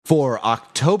For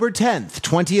October 10th,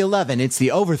 2011, it's the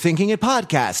Overthinking It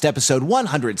podcast, episode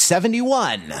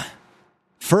 171.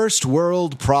 First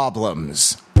World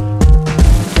Problems.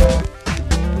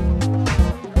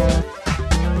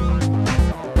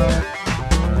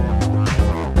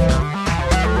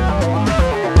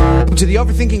 To the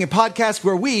Overthinking It podcast,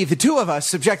 where we, the two of us,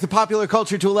 subject the popular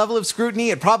culture to a level of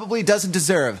scrutiny it probably doesn't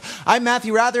deserve. I'm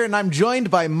Matthew Rather, and I'm joined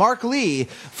by Mark Lee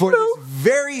for this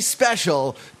very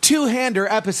special two-hander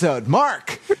episode.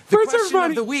 Mark, the question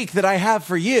of the week that I have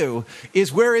for you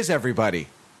is, where is everybody?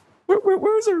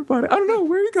 Where's everybody? I don't know.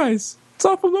 Where are you guys? It's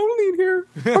awful lonely in here.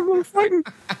 I'm really frightened.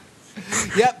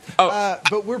 Yep,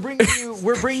 but we're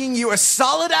bringing you a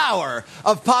solid hour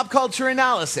of pop culture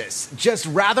analysis. Just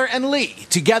Rather and Lee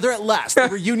together at last. The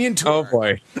reunion tour. Oh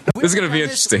boy, this is going to be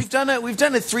interesting. We've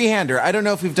done a three-hander. I don't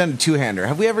know if we've done a two-hander.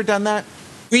 Have we ever done that?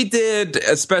 We did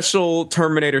a special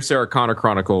Terminator Sarah Connor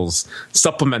Chronicles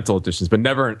supplemental editions, but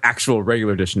never an actual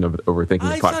regular edition of Overthinking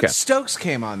the podcast. I thought Stokes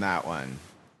came on that one.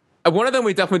 One of them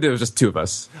we definitely did. It was just two of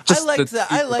us. I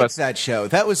liked that show.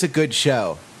 That was a good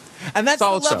show. And that's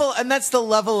Solid the level. show. And that's the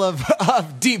level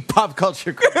of deep pop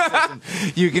culture criticism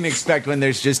you can expect when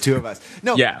there's just two of us.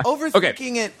 No, yeah.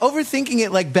 Overthinking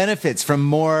it like benefits from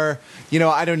more.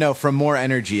 From more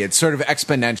energy. It's sort of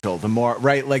exponential. The more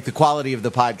like the quality of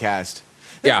the podcast.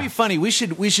 That'd be funny. We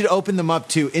should open them up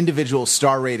to individual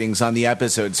star ratings on the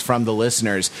episodes from the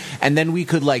listeners, and then we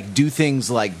could do things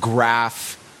like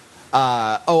graph.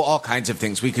 All kinds of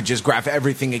things. We could just graph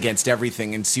everything against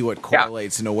everything and see what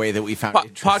correlates in a way that we found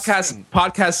interesting. Podcast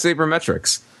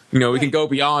sabermetrics. We can go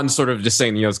beyond sort of just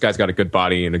saying, this guy's got a good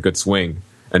body and a good swing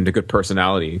and a good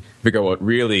personality. Figure out what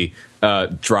really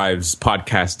drives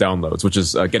podcast downloads, which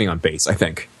is getting on base, I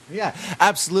think. Yeah,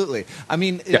 absolutely. I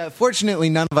mean, fortunately,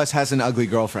 none of us has an ugly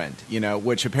girlfriend,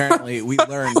 which apparently we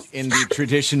learned in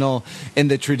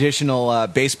the traditional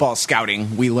baseball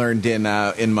scouting. We learned in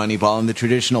Moneyball, in the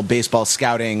traditional baseball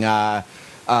scouting,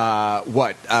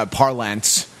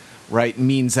 parlance, right,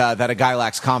 means that a guy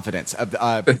lacks confidence.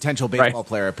 A potential baseball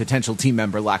player, a potential team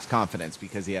member lacks confidence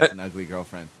because he has an ugly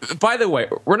girlfriend. By the way,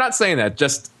 we're not saying that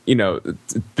just,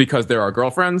 because they're our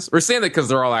girlfriends. We're saying that because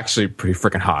they're all actually pretty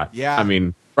freaking hot. Yeah. I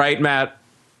mean... Right, Matt?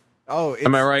 Oh,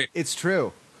 am I right? It's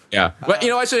true. Yeah, but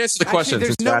I should answer the question.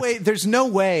 There's no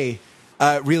way,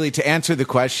 really, to answer the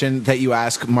question that you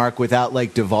ask, Mark, without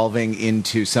devolving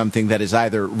into something that is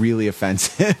either really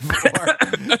offensive or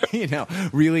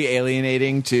really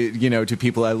alienating to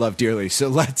people I love dearly. So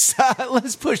let's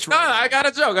push. No, I got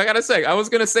a joke. I got to say, I was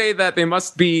going to say that they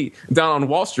must be down on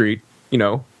Wall Street.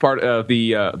 Part of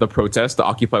the protest, the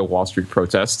Occupy Wall Street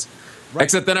protest. Right.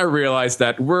 Except then I realized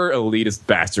that we're elitist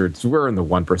bastards. We're in the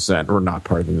 1%. We're not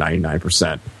part of the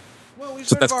 99%. Well,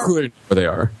 so that's clearly where they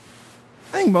are.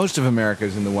 I think most of America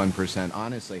is in the 1%.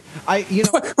 Honestly, Can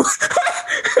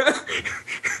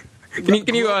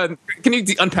you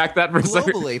unpack that for a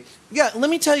second? Globally, yeah. Let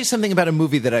me tell you something about a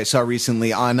movie that I saw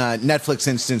recently on Netflix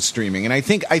Instant Streaming, and I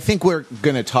think we're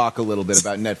going to talk a little bit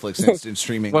about Netflix Instant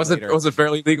Streaming. Was it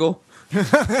Barely Legal?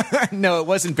 No, it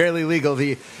wasn't Barely Legal.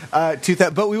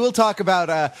 But we will talk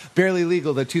about Barely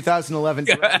Legal, the 2011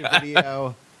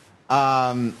 direct-to-video.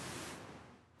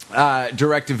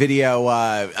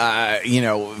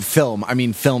 Film. I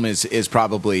mean, film is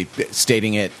probably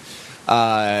stating it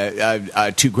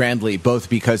too grandly, both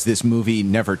because this movie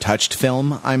never touched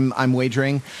film, I'm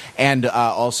wagering, and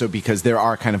also because there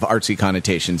are kind of artsy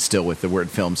connotations still with the word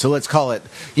film. So let's call it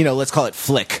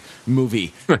flick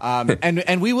movie,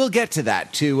 and we will get to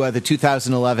that, to the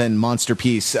 2011 monster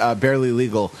piece, Barely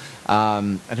Legal.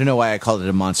 I don't know why I called it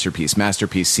a monster piece.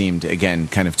 Masterpiece seemed, again,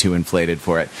 kind of too inflated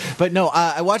for it. But no,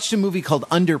 I watched a movie called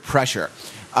Under Pressure.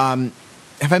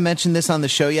 Have I mentioned this on the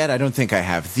show yet? I don't think I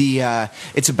have.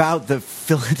 It's about the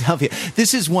Philadelphia.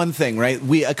 This is one thing, right?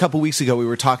 A couple weeks ago we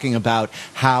were talking about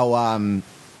how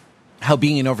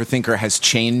being an overthinker has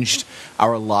changed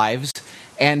our lives.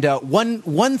 And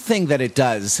one thing that it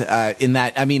does in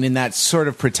that sort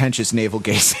of pretentious navel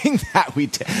gazing that we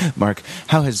Mark,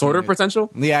 how has sort of pretentious?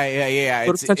 Yeah.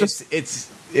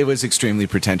 It was extremely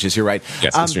pretentious. You're right.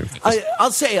 Yes, extremely.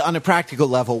 I'll say on a practical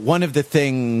level, one of the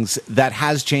things that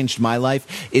has changed my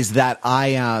life is that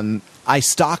I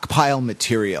stockpile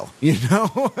material,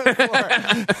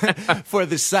 for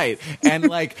the site. And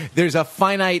there's a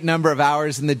finite number of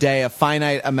hours in the day, a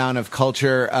finite amount of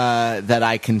culture that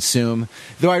I consume.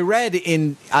 Though I read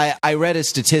a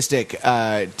statistic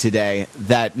today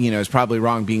that, is probably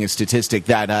wrong being a statistic,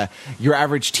 that your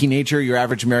average teenager, your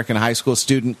average American high school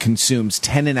student consumes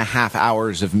 10 and a half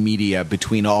hours of media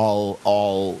between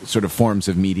all sort of forms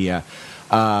of media,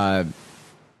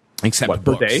 except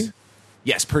books. Per day?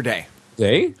 Yes, per day.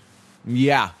 Day?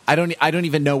 Yeah, I don't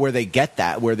even know where they get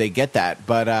that,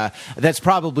 but that's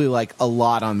probably like a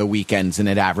lot on the weekends, and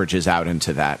it averages out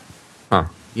into that. Huh.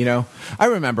 You know, I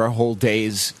remember whole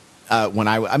days when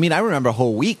I remember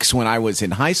whole weeks when I was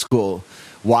in high school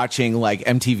watching like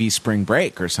MTV Spring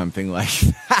Break or something like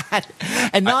that,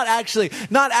 and not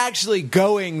actually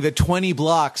going the 20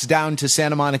 blocks down to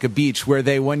Santa Monica Beach where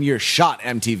they one year shot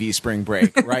MTV Spring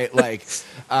Break, right? Like,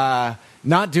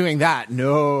 not doing that.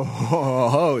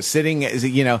 No, sitting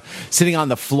on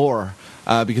the floor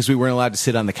because we weren't allowed to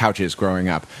sit on the couches growing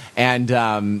up,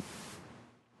 and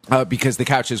because the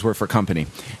couches were for company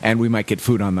and we might get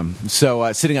food on them.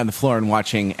 So sitting on the floor and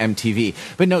watching MTV.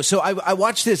 But no, so I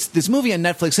watched this movie on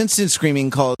Netflix, Instant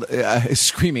Screaming, called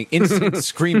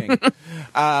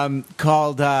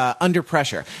called Under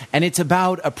Pressure. And it's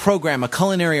about a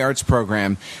culinary arts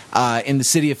program in the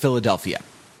city of Philadelphia,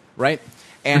 right?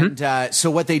 And so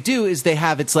what they do is they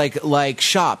have, it's like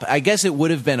shop. I guess it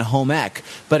would have been home ec,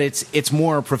 but it's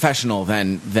more professional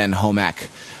than home ec.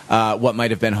 What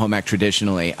might have been home ec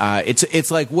traditionally. It's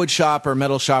like wood shop or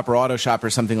metal shop or auto shop or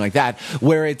something like that,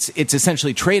 where it's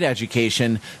essentially trade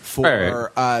education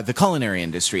for the culinary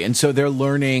industry. And so they're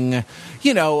learning,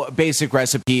 basic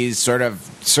recipes, sort of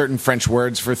certain French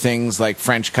words for things like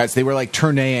French cuts. They were like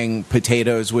tourneing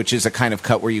potatoes, which is a kind of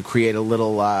cut where you create a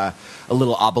little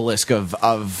obelisk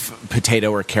of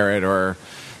potato or carrot or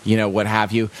what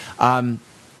have you.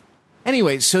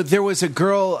 Anyway, so there was a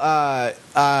girl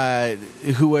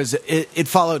who was. It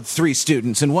followed 3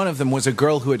 students, and one of them was a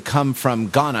girl who had come from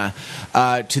Ghana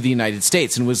to the United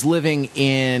States and was living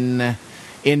in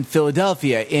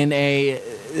Philadelphia in a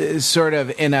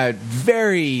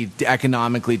very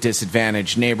economically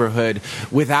disadvantaged neighborhood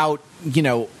without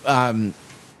without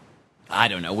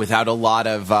a lot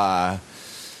of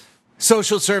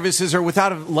social services, or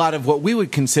without a lot of what we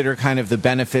would consider kind of the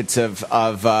benefits of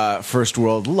first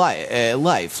world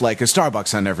life, like a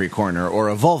Starbucks on every corner, or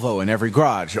a Volvo in every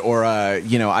garage, or I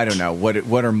don't know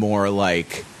what are more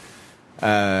like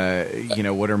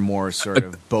what are more sort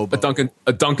of bobo.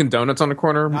 A Dunkin' Donuts on the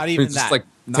corner. Not even it's that. Just like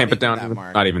tamp it down.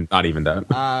 Not even that.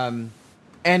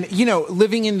 And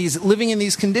living in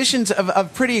these conditions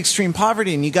of pretty extreme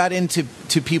poverty, and you got into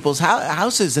people's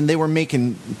houses, and they were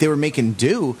making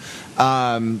do,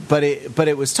 but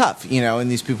it was tough,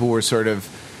 and these people were sort of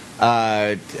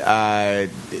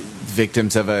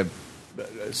victims of a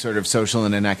sort of social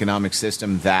and an economic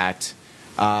system that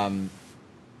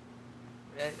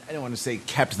I don't want to say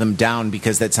kept them down,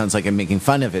 because that sounds like I'm making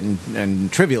fun of it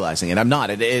and trivializing it. I'm not.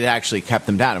 It actually kept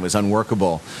them down. It was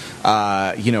unworkable,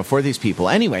 for these people.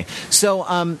 Anyway, so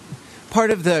part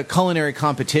of the culinary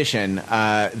competition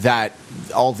that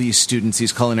all these students,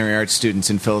 these culinary arts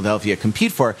students in Philadelphia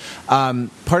compete for,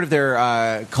 part of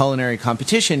their culinary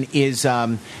competition is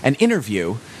an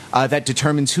interview that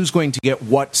determines who's going to get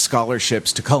what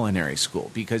scholarships to culinary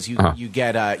school, because you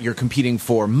get you're competing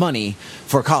for money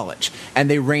for college, and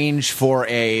they range for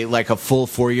a full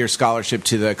 4-year scholarship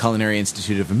to the Culinary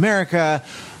Institute of America,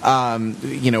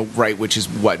 which is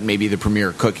maybe the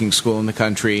premier cooking school in the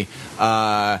country,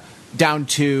 down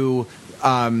to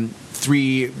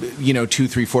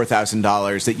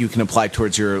 $4,000 that you can apply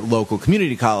towards your local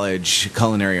community college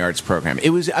culinary arts program.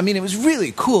 It was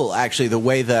really cool, actually, the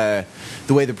way the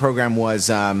program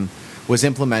was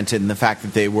implemented, and the fact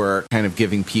that they were kind of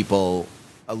giving people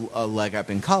a leg up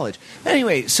in college.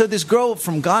 Anyway, so this girl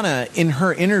from Ghana, in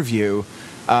her interview,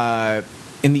 in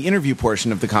the interview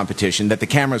portion of the competition that the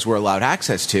cameras were allowed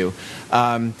access to,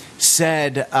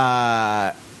 said.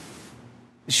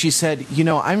 She said,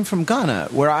 I'm from Ghana,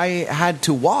 where I had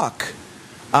to walk,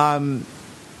 10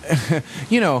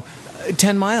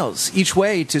 miles each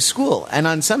way to school. And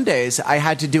on some days, I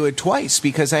had to do it twice,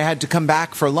 because I had to come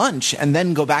back for lunch and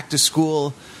then go back to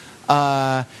school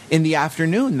in the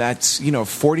afternoon. That's,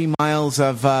 40 miles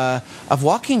of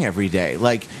walking every day.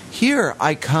 Like, here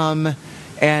I come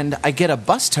and I get a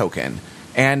bus token,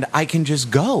 and I can just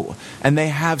go, and they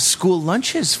have school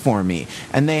lunches for me,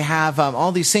 and they have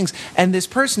all these things. And this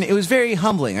person, it was very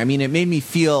humbling. I mean, it made me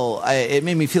feel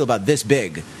about this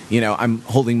big. I'm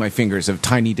holding my fingers a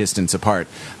tiny distance apart.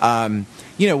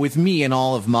 With me and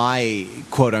all of my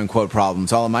quote unquote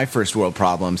problems, all of my first world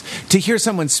problems, to hear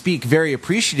someone speak very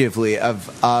appreciatively of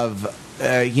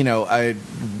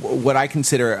what I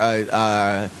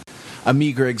consider a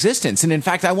meager existence. And in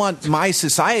fact, I want my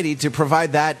society to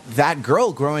provide that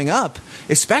girl growing up,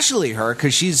 especially her,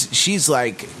 because she's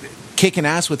like kicking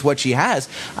ass with what she has.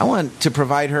 I want to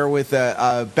provide her with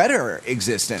a better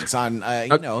existence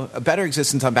a better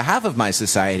existence on behalf of my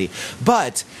society.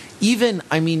 But even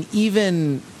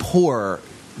poor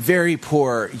very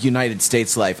poor United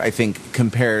States life, I think,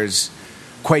 compares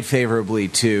quite favorably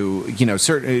to,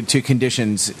 certain to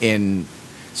conditions in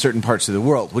certain parts of the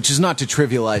world, which is not to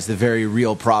trivialize the very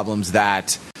real problems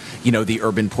that, the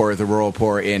urban poor, the rural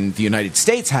poor in the United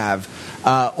States have,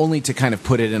 only to kind of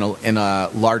put it in a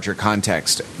larger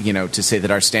context, to say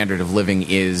that our standard of living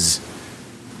is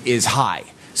high,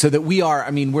 so that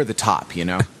we're the top,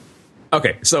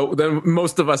 Okay, so then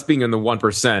most of us being in the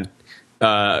 1%,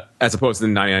 as opposed to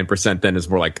the 99%, then is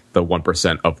more like the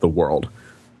 1% of the world,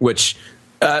 which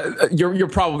you're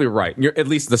probably right. You're at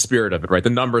least the spirit of it, right? The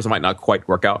numbers might not quite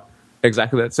work out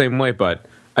exactly that same way, but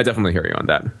I definitely hear you on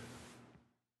that.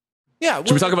 Yeah. Well,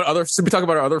 should we talk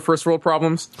about our other first world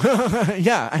problems?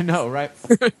 Yeah, I know, right?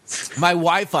 My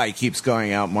Wi-Fi keeps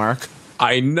going out, Mark.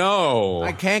 I know.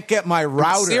 I can't get my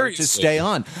router to stay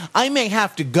on. I may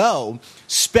have to go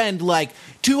spend like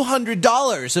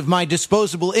 $200 of my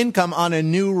disposable income on a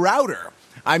new router.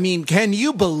 I mean, can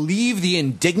you believe the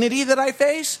indignity that I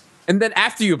face? And then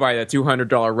after you buy that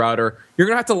 $200 router, you're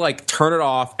going to have to like turn it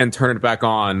off and turn it back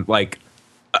on like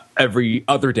every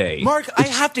other day. Mark, I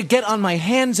have to get on my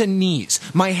hands and knees,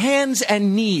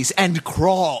 and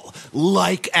crawl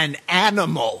like an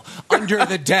animal under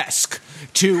the desk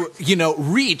to,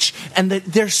 reach. And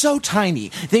they're so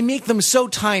tiny. They make them so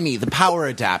tiny, the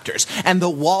power adapters. And the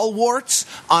wall warts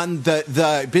on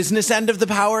the business end of the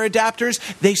power adapters,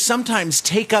 they sometimes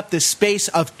take up the space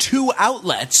of 2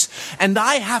 outlets. And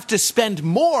I have to spend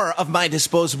more of my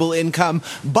disposable income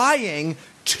buying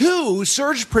 2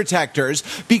 surge protectors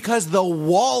because the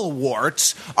wall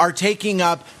warts are taking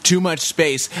up too much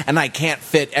space and I can't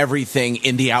fit everything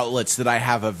in the outlets that I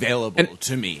have available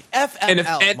to me.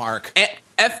 FML, Mark.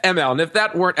 FML. And if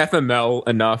that weren't FML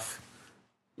enough,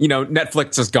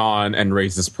 Netflix has gone and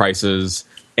raised its prices.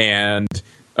 And,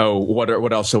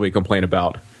 what else shall we complain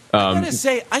about? I gotta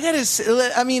say,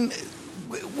 I mean,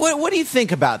 what do you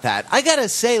think about that? I gotta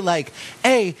say,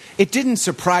 it didn't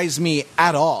surprise me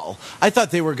at all. I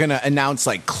thought they were gonna announce,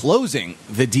 closing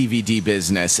the DVD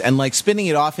business and, spinning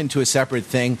it off into a separate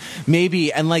thing,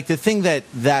 maybe. And, the thing that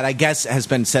I guess has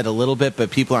been said a little bit,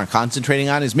 but people aren't concentrating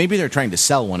on, is maybe they're trying to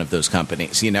sell one of those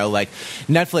companies.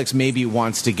 Netflix maybe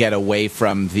wants to get away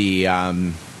from the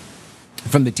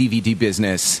DVD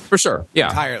business. For sure, yeah.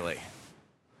 Entirely.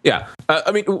 Yeah.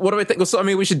 What do I think? So,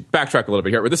 we should backtrack a little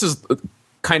bit here. This is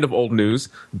kind of old news,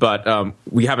 but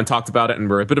we haven't talked about it, and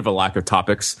we're a bit of a lack of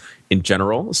topics in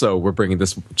general. So we're bringing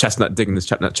this digging this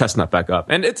chestnut back up.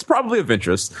 And it's probably of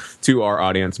interest to our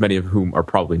audience, many of whom are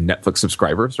probably Netflix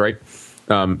subscribers, right?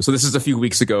 So this is a few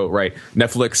weeks ago, right?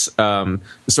 Netflix,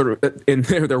 sort of in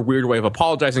their weird way of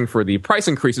apologizing for the price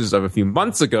increases of a few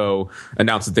months ago,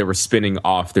 announced that they were spinning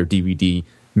off their DVD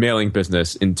mailing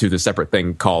business into the separate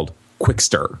thing called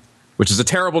Quickster, which is a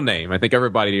terrible name. I think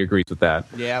everybody agrees with that.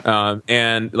 Yeah.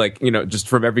 And just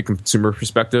from every consumer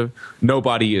perspective,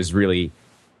 nobody is really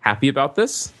happy about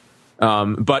this.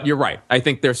 But you're right. I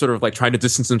think they're sort of trying to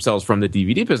distance themselves from the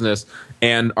DVD business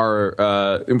and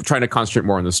are trying to concentrate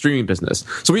more on the streaming business.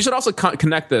 So we should also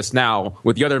connect this now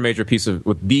with the other major piece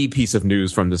of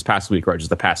news from this past week, right?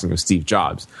 Just the passing of Steve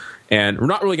Jobs. And we're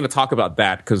not really going to talk about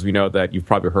that because we know that you've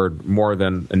probably heard more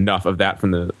than enough of that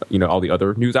from the all the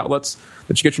other news outlets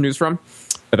that you get your news from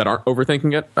that aren't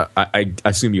overthinking it. I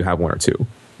assume you have one or two.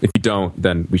 If you don't,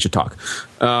 then we should talk.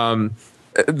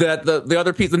 That the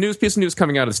other piece, the piece of news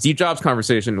coming out of Steve Jobs'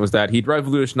 conversation was that he'd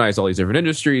revolutionized all these different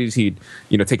industries. He'd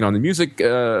taken on the music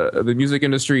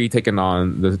industry, taken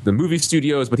on the movie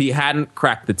studios, but he hadn't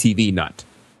cracked the TV nut,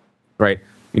 right?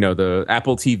 The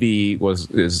Apple TV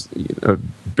is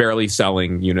barely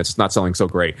selling units. It's not selling so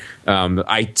great.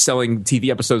 Selling TV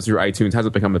episodes through iTunes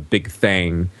hasn't become a big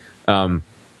thing.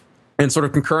 And sort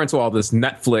of concurrent to all this,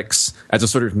 Netflix, as a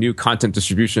sort of new content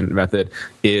distribution method,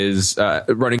 is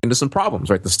running into some problems,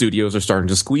 right? The studios are starting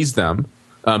to squeeze them,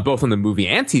 both on the movie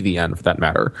and TV end, for that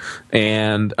matter.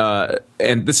 And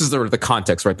this is the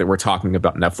context, right, that we're talking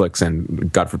about Netflix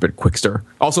and, God forbid, Quickster.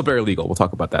 Also very legal. We'll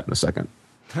talk about that in a second.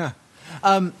 Huh.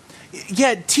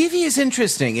 Yeah, TV is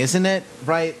interesting, isn't it?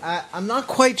 Right? I'm not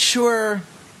quite sure.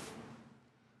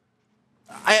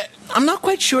 I'm not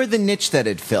quite sure the niche that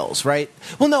it fills, right?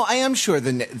 Well, no, I am sure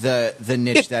the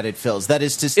niche that it fills. That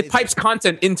is to say, it pipes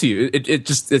content into you.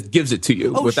 It gives it to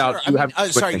you without sure. you having.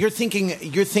 Sorry, you're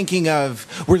thinking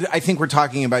of. I think we're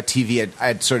talking about TV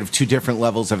at sort of two different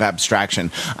levels of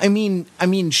abstraction. I mean,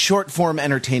 short form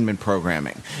entertainment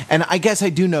programming, and I guess I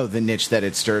do know the niche that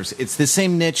it serves. It's the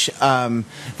same niche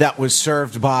that was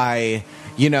served by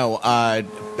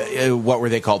what were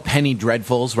they called? Penny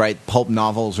dreadfuls, right? Pulp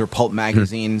novels or pulp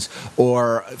magazines,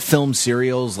 or film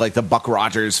serials like the Buck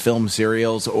Rogers film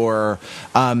serials, or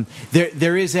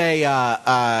there is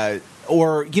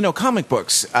or comic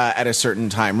books at a certain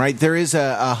time, right? There is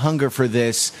a hunger for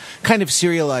this kind of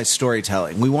serialized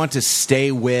storytelling. We want to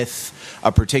stay with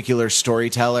a particular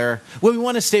storyteller. Well, we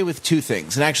want to stay with two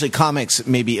things, and actually, comics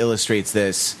maybe illustrates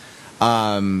this best.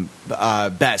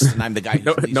 And I'm the guy.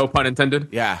 No pun intended.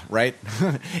 Yeah, right.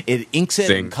 It inks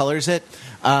it and colors it.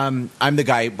 I'm the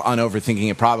guy on Overthinking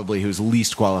It probably who's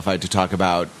least qualified to talk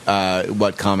about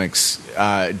what comics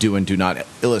do and do not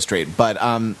illustrate, but.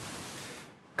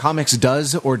 Comics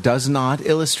does or does not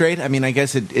illustrate. I mean, I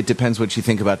guess it depends what you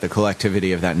think about the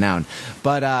collectivity of that noun.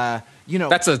 But,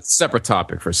 that's a separate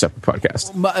topic for a separate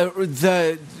podcast.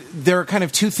 There are kind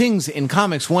of two things in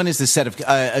comics. One is a set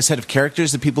of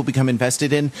characters that people become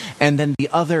invested in. And then the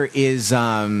other is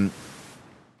the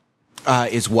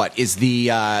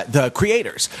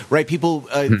creators, right? People,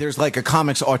 there's like a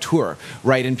comics auteur,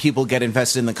 right? And people get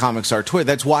invested in the comics auteur.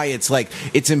 That's why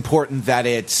it's important that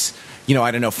it's,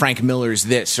 I don't know, Frank Miller's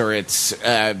this, or it's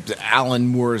Alan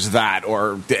Moore's that,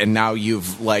 and now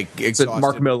you've exhausted.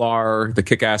 Mark Millar, the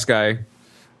kick-ass guy.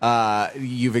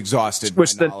 You've exhausted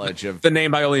knowledge of the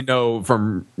name. I only know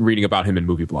from reading about him in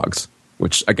movie blogs,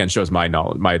 which again shows my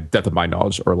knowledge, my depth of my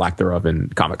knowledge or lack thereof in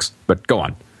comics. But go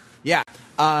on. Yeah.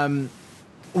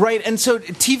 Right, and so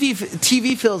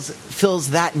TV fills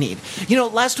that need.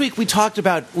 Last week we talked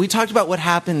about what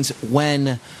happens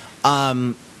when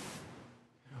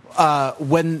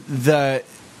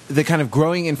the kind of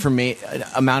growing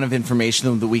amount of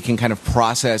information that we can kind of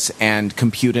process and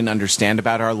compute and understand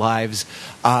about our lives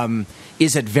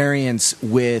is at variance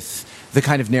with the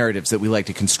kind of narratives that we like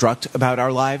to construct about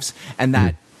our lives, and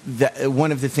that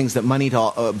one of the things that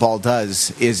Moneyball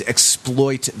does is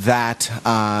exploit that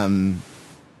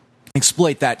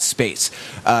space,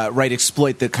 right?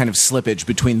 Exploit the kind of slippage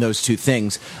between those two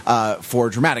things for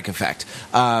dramatic effect.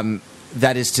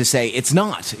 That is to say, it's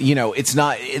not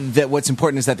that what's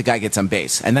important is that the guy gets on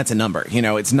base, and that's a number.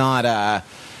 It's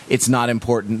not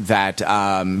important that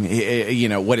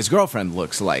what his girlfriend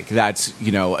looks like. That's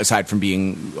aside from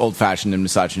being old-fashioned and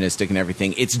misogynistic and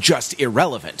everything, it's just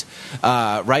irrelevant,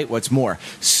 right? What's more,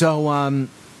 so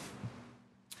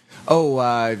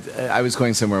I was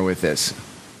going somewhere with this.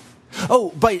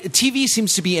 Oh, but TV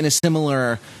seems to be in a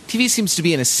similar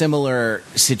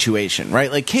situation, right?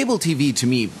 Like cable TV to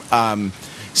me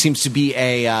seems to be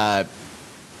a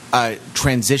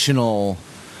transitional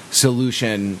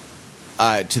solution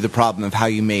to the problem of how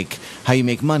you make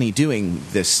money doing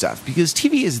this stuff, because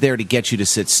TV is there to get you to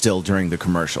sit still during the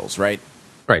commercials, right?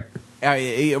 Right.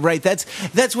 Right.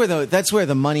 That's where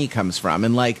the money comes from,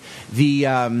 and like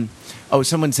the.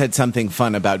 Someone said something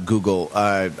fun about Google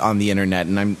on the internet,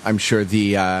 and I'm sure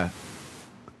the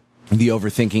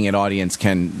Overthinking It audience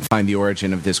can find the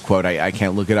origin of this quote. I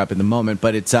can't look it up in the moment,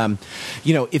 but it's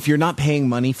if you're not paying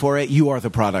money for it, you are the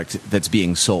product that's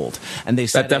being sold. And they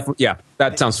said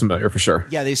that sounds familiar for sure.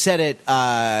 Yeah, they said it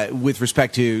with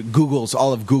respect to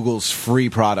all of Google's free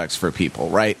products for people,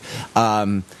 right?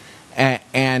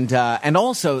 And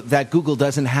also that Google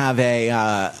doesn't have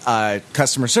a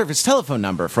customer service telephone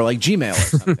number for like Gmail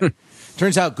or something.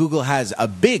 Turns out Google has a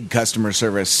big customer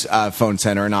service phone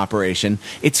center in operation.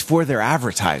 It's for their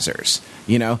advertisers.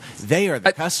 They are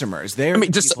the customers. They are the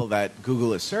people that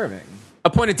Google is serving. A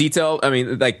point of detail. I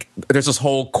mean, like there's this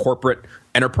whole corporate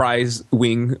enterprise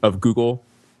wing of Google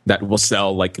that will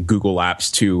sell like Google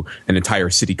apps to an entire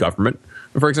city government,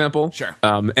 for example. Sure.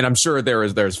 And I'm sure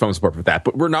there's phone support for that,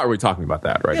 but we're not really talking about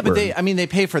that, right? Yeah, but they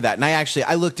pay for that. And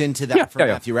I looked into that for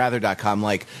MatthewRather.com.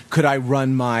 Like, could I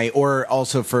run or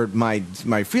also for my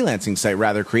freelancing site,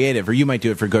 Rather Creative, or you might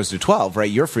do it for Goes to 12, right?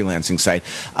 Your freelancing site.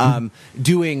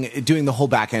 Doing the whole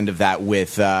back end of that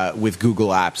with Google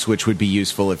Apps, which would be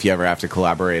useful if you ever have to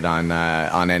collaborate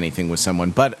on anything with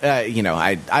someone. But, I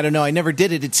don't know. I never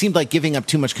did it. It seemed like giving up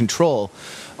too much control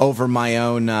over my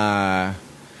own,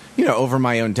 over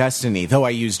my own destiny, though I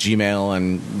use Gmail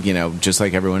and, just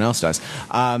like everyone else does.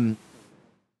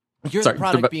 You're the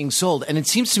product being sold. And it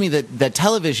seems to me that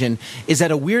television is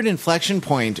at a weird inflection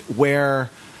point where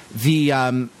the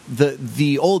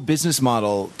old business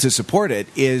model to support it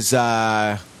is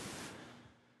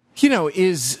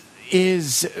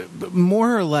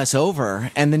more or less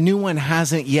over, and the new one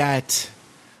hasn't yet.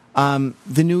 The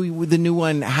new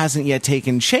one hasn't yet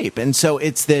taken shape, and so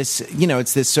it's this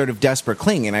sort of desperate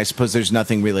cling. And I suppose there's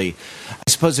nothing really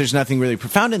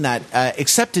profound in that,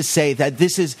 except to say that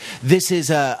this is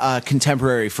a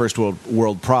contemporary first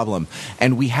world problem,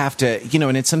 and we have to,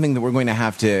 and it's something that we're going to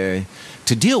have to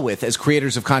to deal with as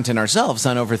creators of content ourselves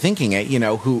on overthinking it,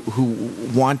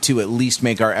 who want to at least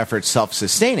make our efforts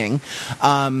self-sustaining.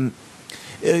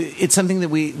 It's something that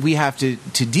we have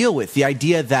to deal with. The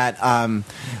idea that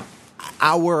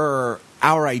our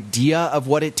idea of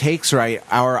what it takes, or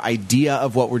our idea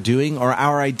of what we're doing, or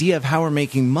our idea of how we're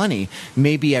making money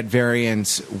may be at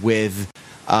variance with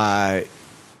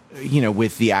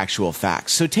with the actual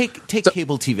facts. So take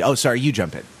cable TV. Oh, sorry, you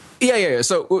jump in. Yeah.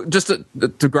 So just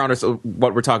to ground us,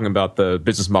 what we're talking about, the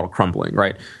business model crumbling,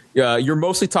 right? You're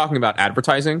mostly talking about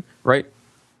advertising, right?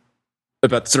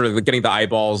 About sort of getting the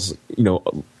eyeballs,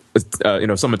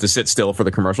 someone to sit still for the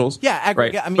commercials. Yeah,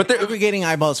 right? Aggregating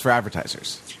eyeballs for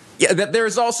advertisers. Yeah,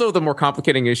 there's also the more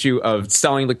complicating issue of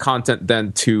selling the content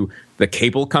then to the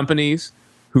cable companies,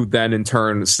 who then in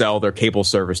turn sell their cable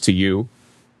service to you,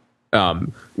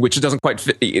 which doesn't quite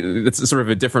fit. It's sort of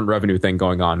a different revenue thing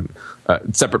going on,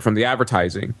 separate from the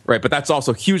advertising, right? But that's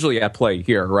also hugely at play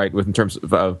here, right? In terms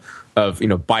of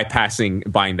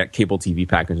bypassing buying that cable TV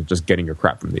package and just getting your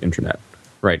crap from the internet,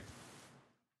 right?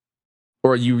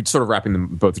 Or are you sort of wrapping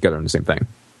them both together in the same thing?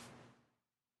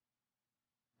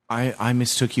 I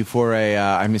mistook you for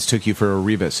a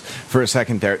rebus for a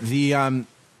second there. The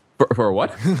for a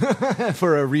what?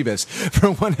 For a rebus,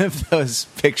 for one of those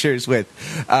pictures with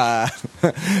where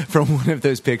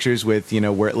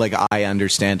like I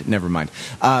understand. Never mind.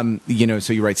 So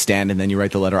you write stand and then you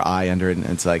write the letter I under it, and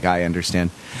it's like I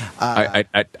understand. I'm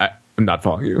not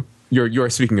following you. You're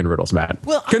speaking in riddles, Matt.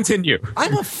 Well, continue.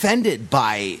 I'm offended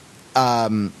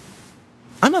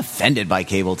by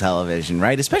cable television,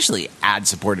 right? Especially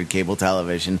ad-supported cable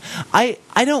television. I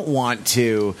don't want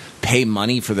to pay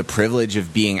money for the privilege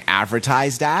of being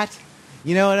advertised at.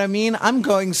 You know what I mean? I'm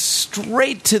going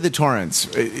straight to the torrents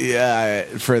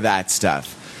for that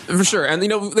stuff. For sure. And,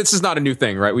 this is not a new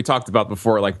thing, right? We talked about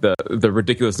before, like the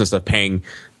ridiculousness of paying,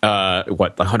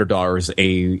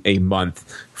 $100 a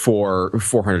month for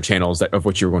 400 channels, of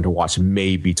which you're going to watch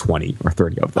maybe 20 or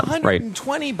 30 of them, right?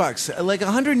 $120, like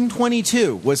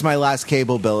 122 was my last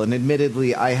cable bill. And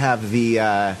admittedly, I have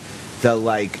the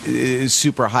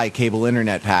super high cable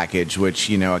internet package, which,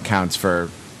 accounts for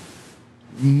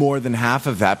more than half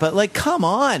of that. But come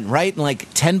on, right? And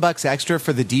 $10 extra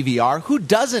for the DVR. Who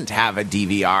doesn't have a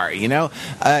DVR?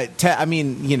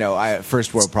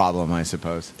 First world problem, I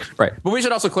suppose. Right. But we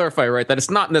should also clarify, right, that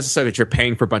it's not necessarily that you're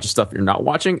paying for a bunch of stuff you're not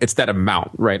watching. It's that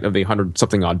amount, right, of the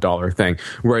 $100-something odd dollar thing.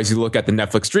 Whereas you look at the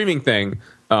Netflix streaming thing,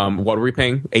 what are we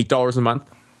paying? $8 a month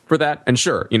for that? And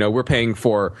sure, we're paying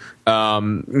for a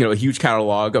huge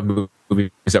catalog of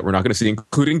movies that we're not going to see,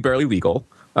 including Barely Legal.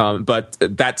 But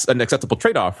that's an acceptable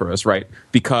trade-off for us, right?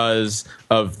 Because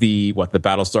of the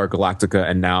Battlestar Galactica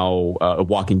and now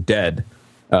Walking Dead,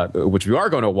 which we are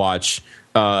going to watch.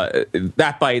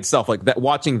 That by itself,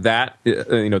 watching that,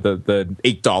 the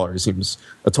 $8 seems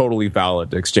a totally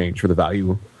valid exchange for the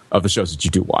value of the shows that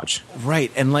you do watch.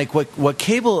 Right. And what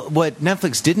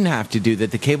Netflix didn't have to do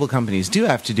that the cable companies do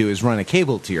have to do is run a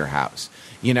cable to your house.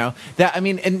 And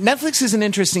Netflix is an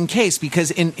interesting case because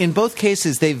in both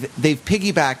cases they've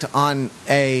piggybacked on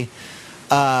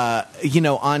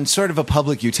on sort of a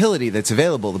public utility that's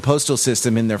available, the postal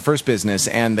system in their first business,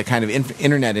 and the kind of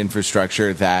internet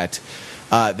infrastructure that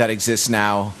exists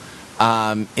now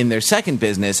in their second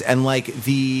business. And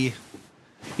the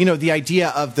idea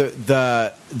of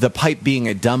the pipe being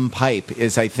a dumb pipe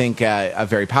is, I think, a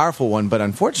very powerful one, but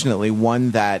unfortunately one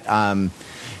that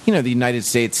the United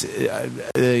States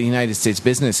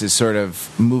business is sort of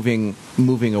moving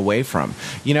away from.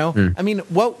 I mean,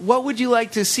 what would you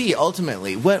like to see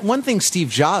ultimately? One thing Steve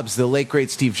Jobs, the late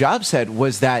great Steve Jobs, said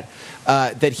was that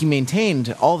he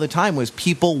maintained all the time was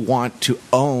people want to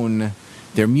own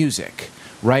their music,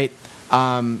 right?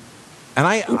 And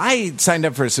I signed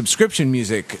up for a subscription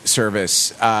music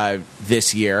service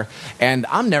this year, and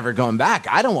I'm never going back.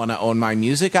 I don't want to own my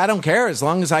music. I don't care as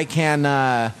long as I can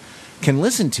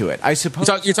listen to it. I suppose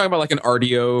you're talking about like an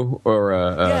RDO or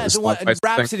a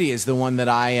Rhapsody is the one that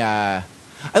I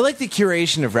like the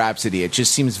curation of Rhapsody. It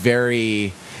just seems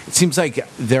it seems like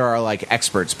there are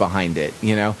experts behind it,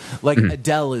 mm-hmm.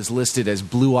 Adele is listed as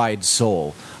Blue-Eyed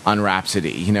Soul on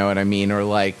Rhapsody, you know what I mean? Or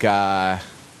the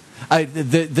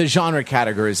genre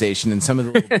categorization and some of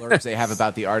the little blurbs they have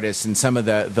about the artists and some of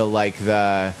the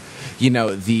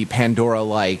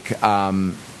Pandora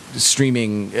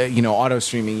streaming, auto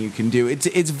streaming you can do.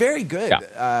 It's very good.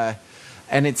 Yeah.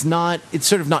 And it's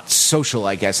sort of not social,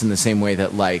 I guess, in the same way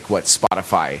that what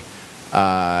Spotify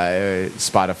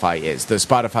is. The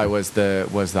Spotify was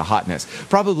the hotness,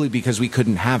 probably because we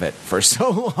couldn't have it for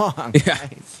so long. Yeah.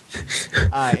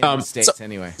 Right? In the States,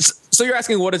 anyway. So you're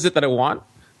asking, what is it that I want?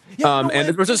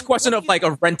 And there's this question of like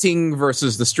a renting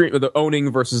versus the stream, or the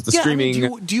owning versus the streaming. I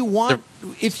mean, do you want,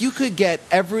 if you could get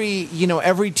every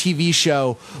TV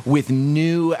show with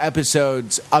new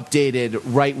episodes updated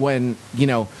right when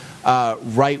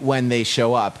they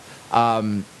show up,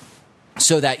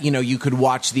 so that you could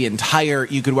watch the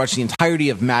entirety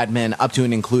of Mad Men up to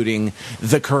and including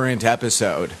the current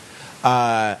episode.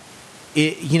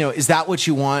 Is that what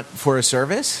you want for a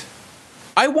service?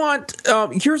 I want.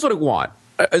 Here's what I want.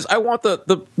 I want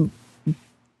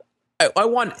I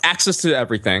want access to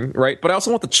everything, right? But I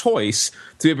also want the choice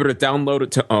to be able to download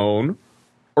it to own,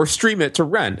 or stream it to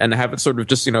rent, and have it sort of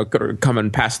just come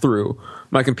and pass through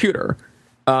my computer.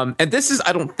 And this is,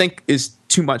 I don't think, is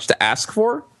too much to ask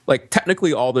for. Like,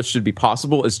 technically, all this should be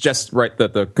possible. It's just right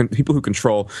that the people who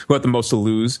have the most to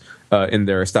lose in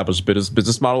their established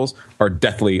business models are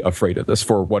deathly afraid of this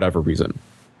for whatever reason,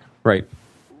 right?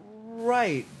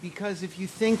 Right, because if you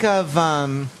think of,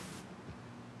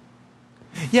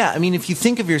 if you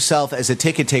think of yourself as a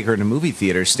ticket taker in a movie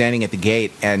theater, standing at the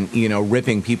gate and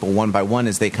ripping people one by one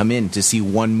as they come in to see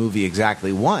one movie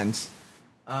exactly once,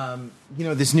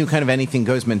 this new kind of anything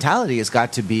goes mentality has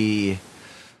got to be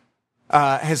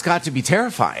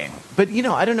terrifying. But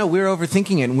I don't know. We're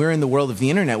overthinking it, and we're in the world of the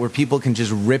internet where people can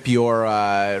just rip your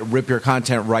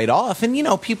content right off.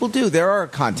 And people do. There are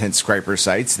content scraper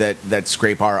sites that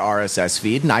scrape our RSS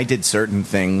feed, and I did certain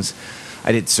things.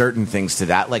 To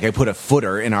that. Like, I put a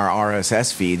footer in our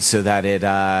RSS feed so that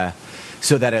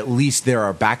at least there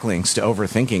are backlinks to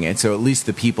overthinking it. So at least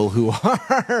the people who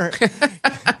are.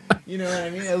 You know what I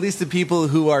mean? At least the people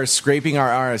who are scraping our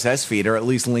RSS feed are at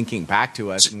least linking back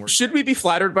to us. And should we be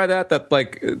flattered by that?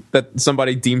 That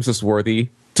somebody deems us worthy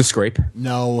to scrape?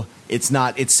 No, it's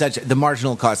not. It's the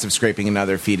marginal cost of scraping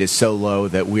another feed is so low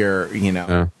that we're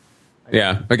Yeah.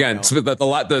 Again, so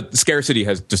the scarcity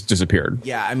has just disappeared.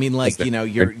 Yeah, I mean, like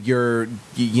your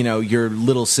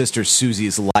little sister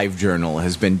Susie's live journal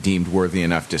has been deemed worthy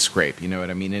enough to scrape. You know what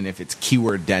I mean? And if it's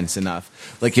keyword dense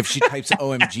enough, like if she types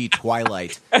 "OMG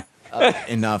Twilight"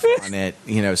 enough on it,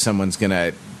 someone's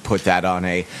gonna put that on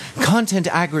a content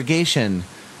aggregation.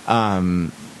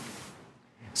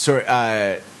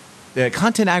 The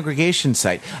content aggregation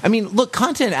site. I mean, look,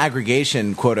 content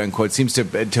aggregation, quote unquote, seems to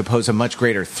pose a much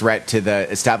greater threat to the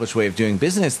established way of doing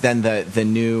business than the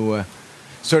new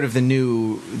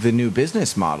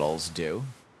business models do.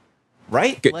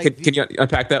 Right? Can you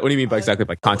unpack that? What do you mean by exactly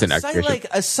by content aggregation?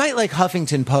 A site like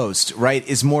Huffington Post, right,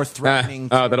 is more threatening.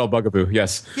 That old bugaboo.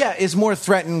 Yes. Yeah, is more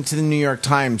threatening to the New York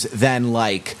Times than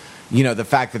the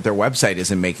fact that their website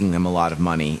isn't making them a lot of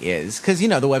money is. Because, the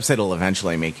website will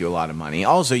eventually make you a lot of money.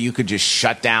 Also, you could just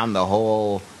shut down the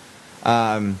whole...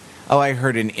 I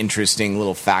heard an interesting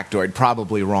little factoid,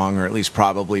 probably wrong, or at least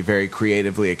probably very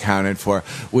creatively accounted for,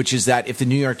 which is that if the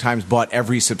New York Times bought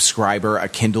every subscriber a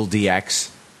Kindle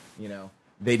DX,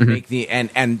 they'd make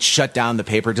and shut down the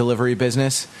paper delivery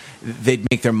business, they'd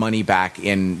make their money back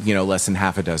in, less than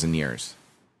half a dozen years.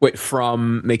 Wait,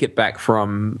 make it back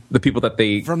from the people that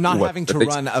they... From not having to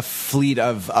run a fleet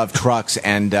of trucks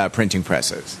and printing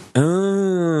presses.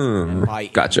 Oh, and buy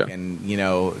gotcha. And,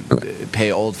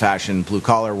 pay old-fashioned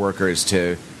blue-collar workers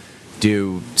to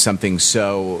do something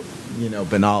so,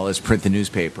 banal as print the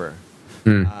newspaper.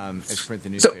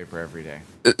 Every day.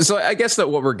 So I guess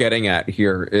that what we're getting at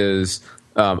here is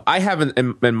I have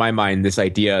in my mind this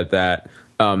idea that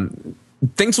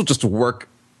things will just work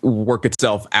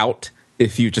itself out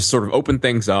if you just sort of open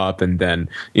things up, and then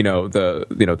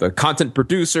the content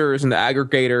producers and the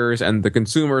aggregators and the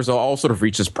consumers will all sort of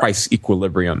reach this price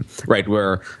equilibrium, right?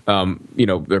 Where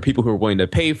there are people who are willing to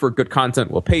pay for good content,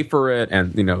 will pay for it,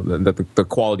 and the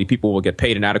quality people will get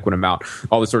paid an adequate amount,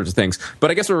 all these sorts of things.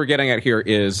 But I guess what we're getting at here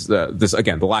is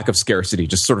the lack of scarcity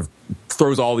just sort of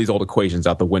throws all these old equations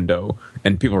out the window,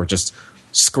 and people are just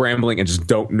scrambling and just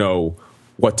don't know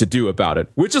what to do about it,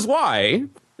 which is why.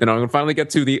 And I'm going to finally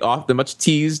get to the much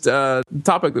teased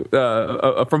topic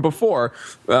from before,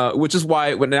 which is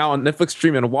why when now on Netflix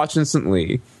Stream and Watch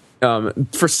Instantly,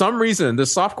 for some reason, the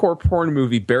softcore porn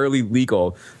movie Barely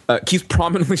Legal keeps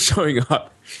prominently showing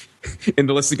up in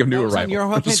the listing of new arrivals. On your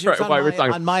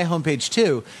homepage, on my homepage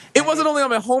too. It wasn't only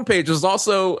on my homepage; it was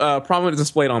also prominently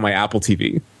displayed on my Apple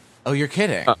TV. Oh, you're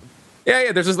kidding.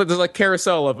 Yeah. There's like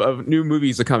carousel of new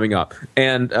movies are coming up,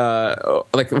 and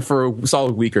for a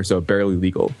solid week or so, Barely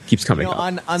Legal keeps coming up.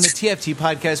 On the TFT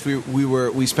podcast,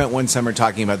 we spent one summer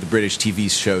talking about the British TV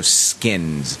show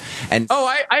Skins, and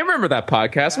I remember that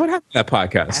podcast. What happened to that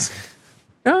podcast?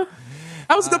 Yeah,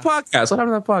 that was a good podcast. What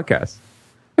happened to that podcast?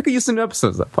 I could use some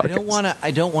episodes of that podcast. I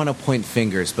don't want to point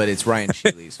fingers, but it's Ryan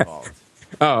Shealy's fault.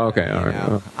 Oh, okay, all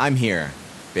right. I'm here,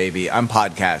 baby. I'm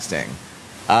podcasting.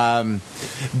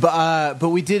 But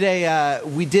we did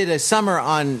a summer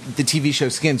on the TV show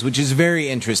Skins, which is very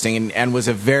interesting and was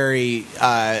a very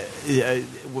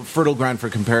fertile ground for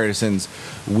comparisons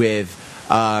with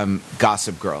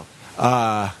Gossip Girl.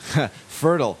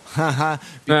 Fertile,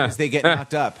 because they get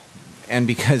knocked up, and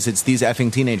because it's these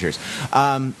effing teenagers.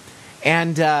 So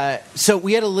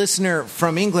we had a listener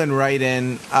from England write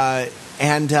in,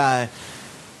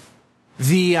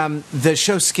 the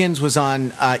show Skins was on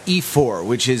E4,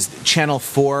 which is Channel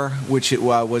 4, which it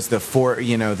was the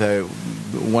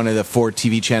one of the 4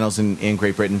 TV channels in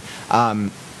Great Britain.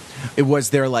 It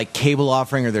was their like cable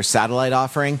offering or their satellite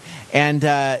offering, and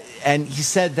he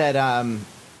said that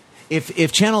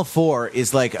if Channel 4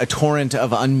 is like a torrent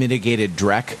of unmitigated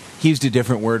dreck, he used a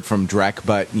different word from dreck,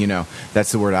 but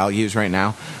that's the word I'll use right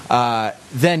now.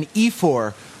 Then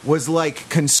E4 was like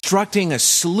constructing a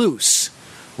sluice,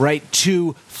 right,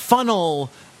 to funnel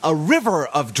a river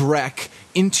of dreck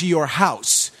into your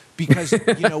house. Because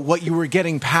what you were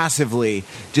getting passively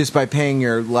just by paying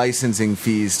your licensing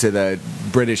fees to the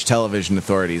British television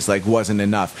authorities wasn't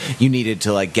enough. You needed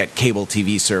to get cable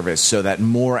TV service so that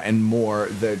more and more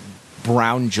the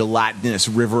brown gelatinous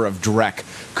river of dreck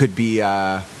could be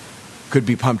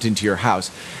pumped into your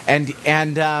house. And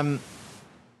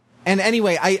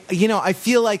anyway, I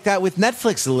feel like that with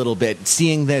Netflix a little bit,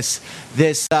 seeing this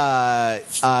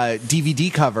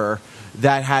DVD cover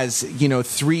that has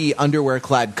 3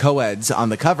 underwear-clad co-eds on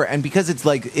the cover, and because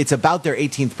it's about their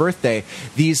 18th birthday,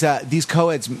 these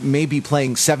co-eds may be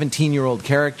playing 17-year-old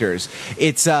characters.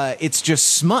 It's just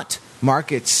smut,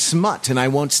 Mark. It's smut, and I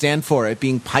won't stand for it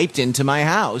being piped into my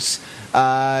house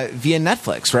via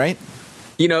Netflix. Right?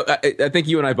 I think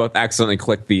you and I both accidentally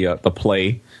clicked the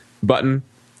play button.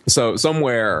 So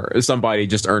somewhere somebody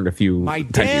just earned a few. My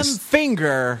pennies. Damn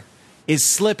finger is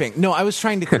slipping. No, I was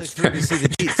trying to click through to see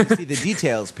the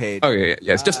details page. Oh yeah.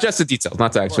 It's just the details,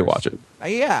 not to actually watch it.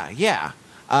 Yeah.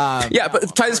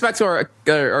 But tie this back to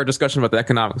our discussion about the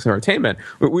economics of entertainment.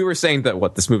 We were saying that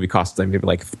this movie cost them maybe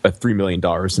like $3 million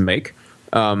to make,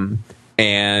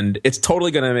 and it's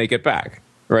totally going to make it back,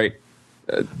 right?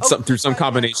 Through some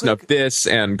combination of this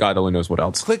and God only knows what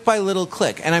else. Click by little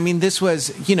click. And I mean, this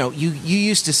was, you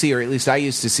used to see, or at least I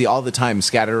used to see all the time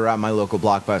scattered around my local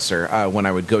Blockbuster when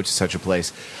I would go to such a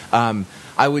place.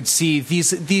 I would see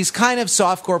these kind of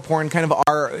softcore porn, kind of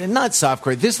not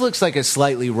softcore. This looks like a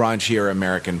slightly raunchier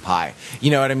American Pie.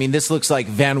 You know what I mean? This looks like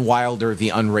Van Wilder, the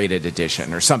unrated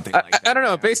edition, or something like that. I don't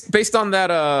know. Based on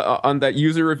that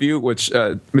user review, which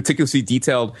meticulously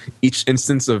detailed each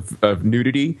instance of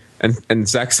nudity and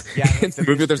sex in the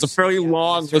movie, there's a fairly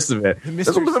long list of it. It's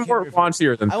a little bit more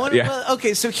raunchier than that. Well,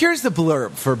 okay, so here's the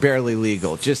blurb for Barely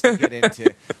Legal, just to get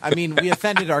into. I mean, we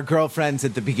offended our girlfriends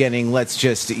at the beginning. Let's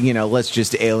just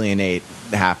alienate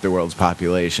half the world's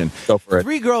population. Go for it.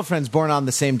 3 girlfriends born on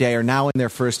the same day are now in their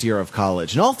first year of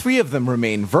college, and all 3 of them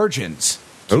remain virgins.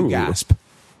 Cue gasp.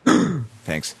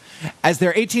 Thanks. As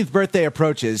their 18th birthday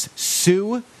approaches,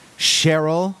 Sue,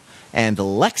 Cheryl, and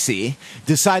Lexi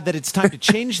decide that it's time to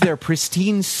change their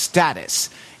pristine status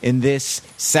in this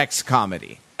sex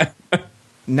comedy.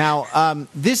 Now,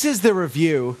 this is the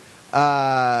review.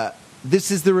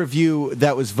 This is the review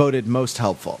that was voted most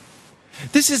helpful.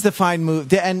 This is the fine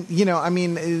move, and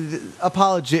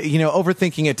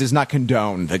overthinking it does not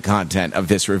condone the content of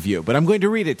this review. But I'm going to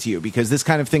read it to you because this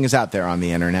kind of thing is out there on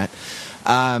the internet.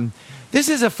 This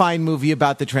is a fine movie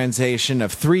about the translation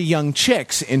of 3 young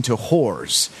chicks into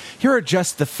whores. Here are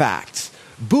just the facts.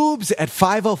 Boobs at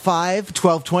 5:05,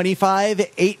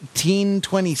 12:25,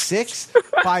 18:26.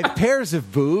 5 pairs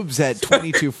of boobs at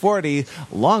 22:40.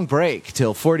 Long break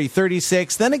till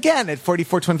 40:36. Then again at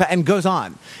 44:25, and goes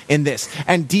on in this.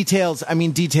 And details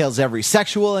every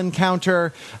sexual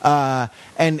encounter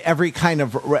and every kind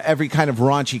of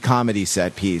raunchy comedy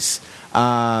set piece.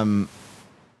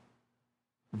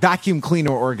 Vacuum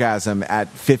cleaner orgasm at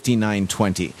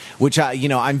 59:20, which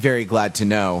I'm very glad to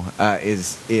know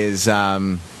is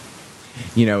in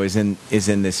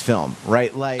this film,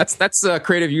 right? Like that's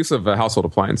creative use of household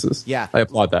appliances. Yeah, I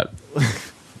applaud that.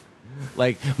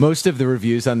 Like most of the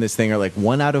reviews on this thing are like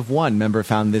 1 out of 1 member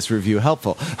found this review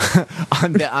helpful.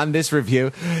 on this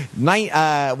review,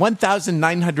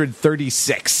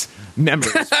 1,936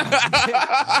 members.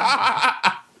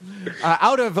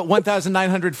 Out of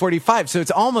 1,945, so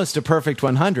it's almost a perfect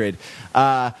 100,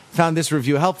 found this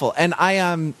review helpful. And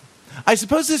I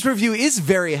suppose this review is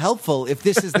very helpful if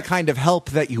this is the kind of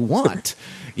help that you want.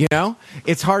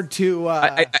 It's hard to...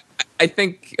 I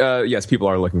think, yes, people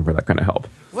are looking for that kind of help.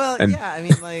 Well, And yeah, I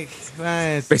mean, like,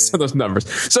 based on those numbers.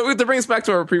 So to bring us back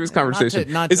to our previous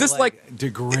conversation, not is to, this like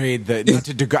degrade the? Not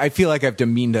to degrade. I feel like I've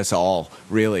demeaned us all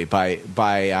really by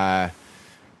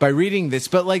reading this,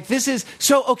 but like this is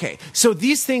so okay. So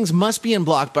these things must be in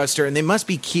Blockbuster, and they must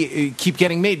be keep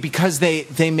getting made because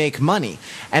they make money.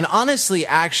 And honestly,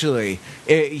 actually,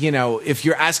 if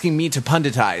you're asking me to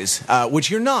punditize, which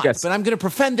you're not, Yes. but I'm going to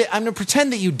pretend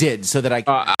that you did, so that I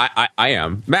can. I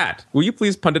am. Matt, will you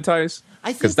please punditize?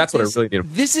 Because that's what I really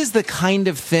need. This is the kind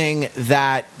of thing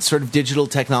that sort of digital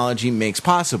technology makes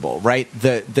possible, right?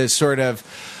 The sort of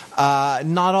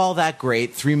not all that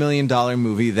great $3 million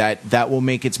movie that will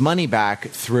make its money back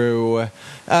through,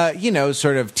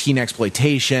 sort of teen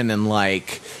exploitation and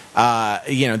like,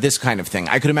 this kind of thing.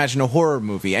 I could imagine a horror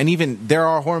movie, and even there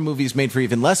are horror movies made for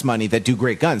even less money that do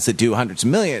great guns, that do hundreds of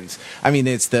millions. I mean,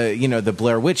 it's the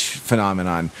Blair Witch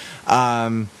phenomenon.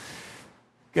 So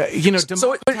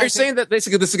you're saying that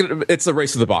basically it's a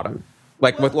race to the bottom,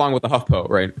 along with the HuffPo,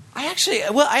 right? I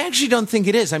actually don't think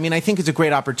it is. I mean, I think it's a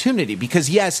great opportunity because,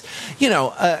 yes,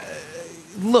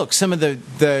 look, some of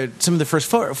the first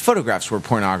photographs were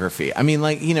pornography. I mean,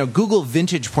 Google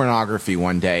vintage pornography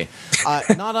one day,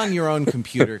 not on your own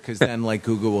computer because then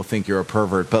Google will think you're a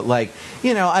pervert. But I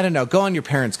don't know, go on your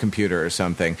parents' computer or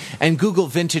something and Google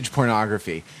vintage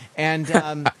pornography. And,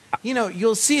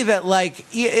 you'll see that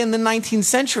in the 19th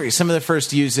century, some of the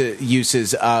first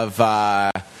uses of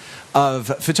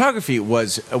photography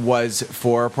was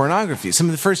for pornography. Some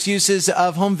of the first uses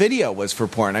of home video was for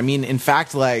porn. I mean, in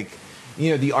fact,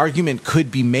 the argument could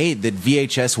be made that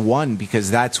VHS won because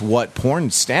that's what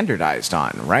porn standardized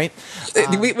on, right?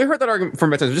 We heard that argument from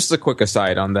Meta. Just a quick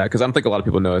aside on that, because I don't think a lot of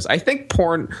people know this. I think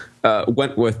porn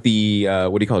went with the,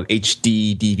 what do you call it,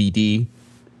 HD DVD,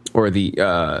 or the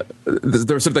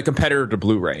sort of the competitor to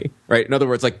Blu-ray, right? In other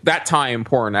words, that time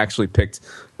porn actually did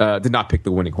not pick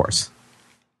the winning horse.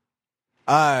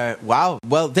 Wow.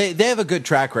 Well, they have a good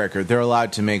track record. They're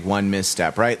allowed to make one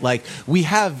misstep, right? We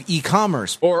have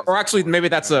e-commerce. Or actually, maybe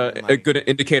that's a good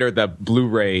indicator that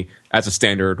Blu-ray as a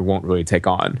standard won't really take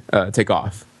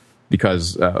off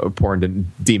because porn didn't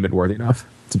deem it worthy enough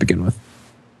to begin with.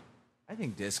 I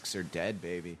think discs are dead,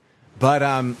 baby. But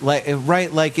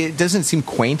it doesn't seem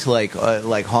quaint, like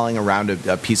hauling around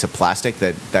a piece of plastic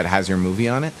that has your movie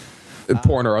on it.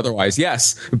 Porn or otherwise,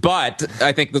 yes. But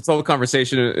I think that's all the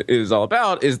conversation is all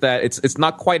about, is that it's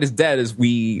not quite as dead as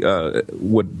we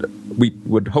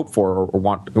would hope for or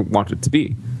want it to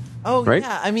be. Oh, right?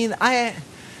 Yeah. I mean, I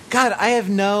have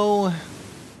no.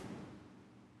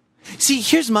 See,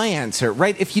 here's my answer,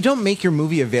 right? If you don't make your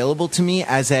movie available to me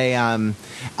as a,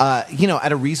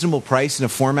 at a reasonable price in a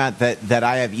format that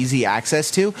I have easy access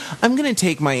to, I'm going to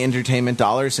take my entertainment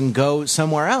dollars and go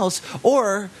somewhere else,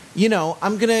 or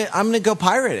I'm gonna go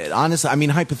pirate it. Honestly, I mean,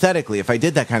 hypothetically, if I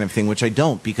did that kind of thing, which I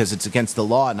don't because it's against the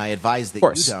law, and I advise that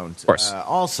you don't. Of course.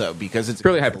 Also because it's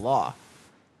really against the law.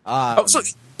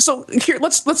 So here,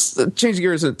 let's change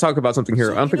gears and talk about something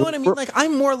here. So, you know what I mean?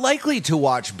 I'm more likely to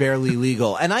watch Barely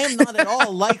Legal, and I am not at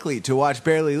all likely to watch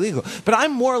Barely Legal, but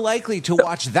I'm more likely to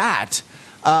watch that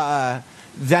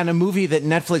than a movie that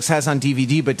Netflix has on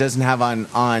DVD but doesn't have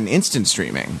on instant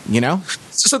streaming.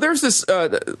 So there's this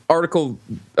article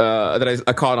that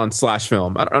I caught on Slash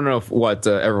Film. I don't know what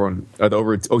everyone, the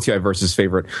over OTI versus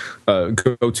favorite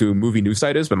go-to movie news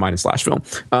site is, but mine is Slash Film.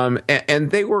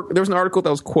 And there was an article that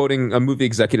was quoting a movie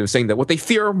executive saying that what they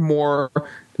fear more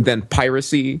than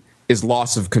piracy is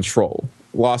loss of control,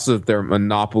 loss of their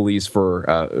monopolies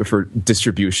for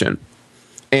distribution.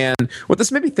 And what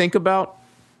this made me think about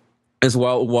as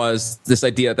well was this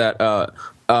idea that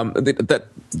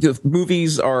that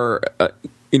movies are,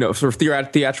 sort of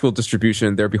theatrical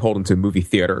distribution. They're beholden to movie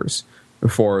theaters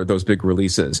for those big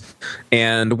releases.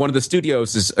 And one of the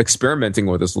studios is experimenting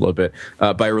with this a little bit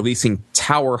by releasing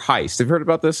Tower Heist. Have you heard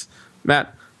about this,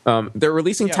 Matt? They're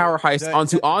releasing Tower Heist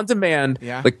onto on demand,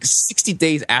 60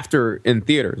 days after in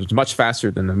theaters, which is much faster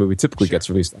than the movie typically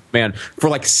gets released on demand, for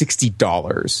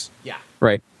 $60. Yeah.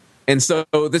 Right. And so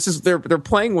they're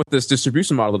playing with this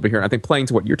distribution model over here. And I think playing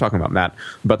to what you're talking about, Matt,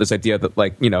 about this idea that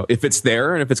if it's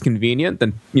there and if it's convenient,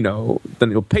 then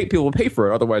people will pay for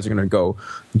it. Otherwise, they're going to go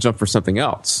jump for something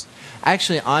else.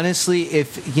 Actually, honestly,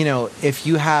 if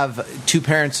you have two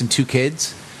parents and two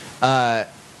kids,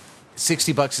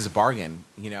 $60 is a bargain.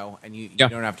 And you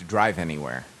don't have to drive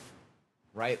anywhere,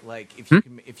 right?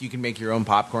 If you can make your own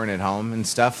popcorn at home and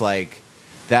stuff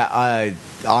that,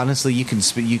 honestly, you can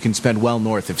spend well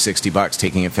north of $60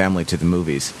 taking a family to the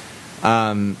movies.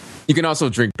 You can also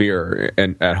drink beer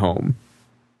at home,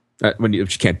 which you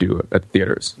can't do at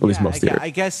theaters. At least most theaters.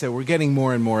 I guess so. We're getting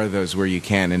more and more of those where you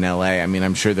can in LA. I mean,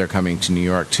 I'm sure they're coming to New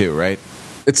York too, right?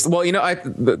 It's well,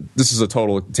 this is a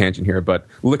total tangent here, but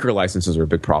liquor licenses are a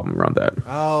big problem around that.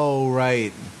 Oh,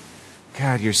 right.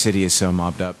 God, your city is so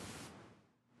mobbed up.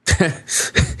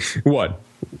 What?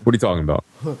 What are you talking about?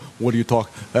 What do you talk?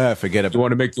 Forget it. Do you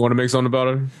want to make something about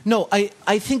it? No,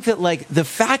 I think that like the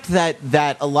fact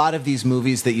that a lot of these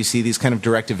movies that you see, these kind of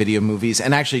direct-to-video movies,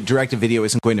 and actually direct-to-video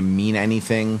isn't going to mean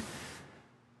anything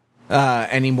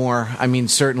anymore. I mean,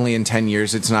 certainly in 10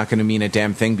 years, it's not going to mean a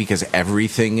damn thing because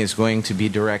everything is going to be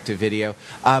direct-to-video.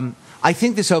 I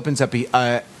think this opens up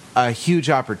a huge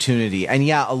opportunity. And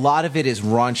yeah, a lot of it is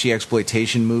raunchy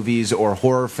exploitation movies or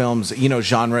horror films,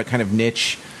 genre kind of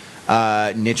niche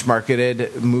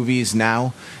marketed movies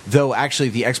now. Though actually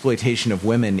the exploitation of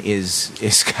women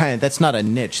is kind of, that's not a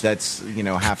niche. That's,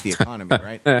 half the economy,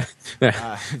 right?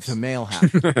 The male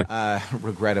half,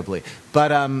 regrettably.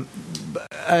 But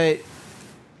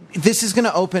this is going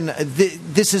to open.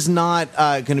 This is not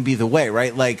going to be the way,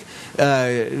 right? Like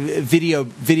video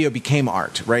became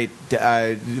art, right?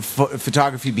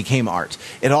 Photography became art.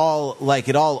 It all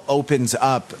opens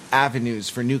up avenues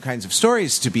for new kinds of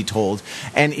stories to be told.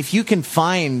 And if you can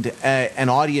find an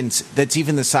audience that's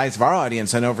even the size of our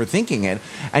audience on Overthinking It,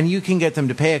 and you can get them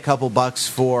to pay a couple bucks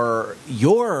for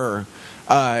your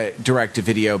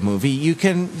direct-to-video movie, you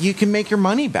can make your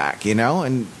money back,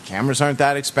 and cameras aren't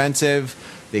that expensive.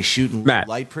 They shoot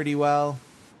light pretty well.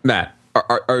 Matt,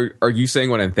 are you saying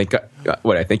what I think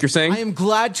you're saying? I am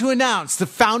glad to announce the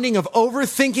founding of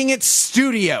Overthinking It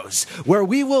Studios, where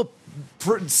we will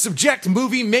subject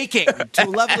movie making to a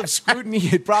level of scrutiny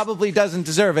it probably doesn't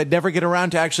deserve. I'd never get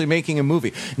around to actually making a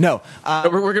movie. No,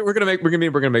 we're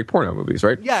gonna make porno movies,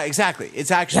 right? Yeah, exactly.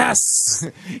 It's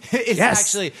actually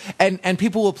actually, and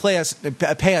people will pay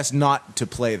us not to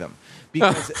play them.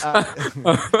 Because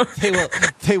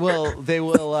they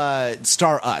will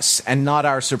star us and not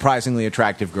our surprisingly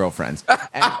attractive girlfriends.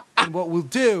 And what we'll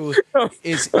do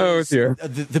is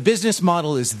the business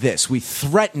model is this: we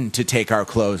threaten to take our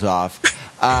clothes off,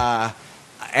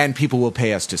 and people will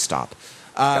pay us to stop.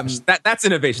 That's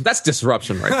innovation. That's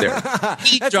disruption right there.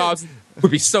 Steve Jobs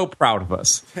would be so proud of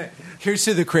us. Here's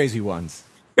to the crazy ones.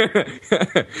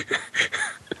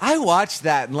 I watched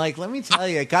that and let me tell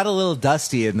you, it got a little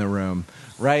dusty in the room,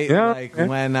 right? Yeah,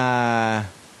 when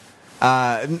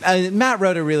Matt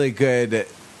wrote a really good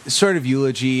sort of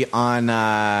eulogy on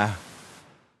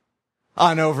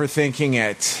Overthinking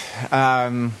It.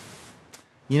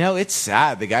 It's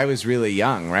sad. The guy was really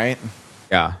young, right?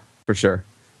 Yeah, for sure.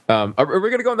 Are we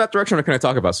going to go in that direction, or can I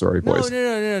talk about Sorority Boys?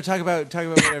 No. Talk about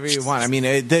whatever you want. I mean,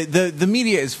 the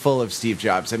media is full of Steve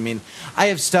Jobs. I mean, I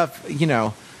have stuff,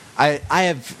 I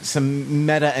have some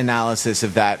meta-analysis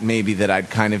of that maybe that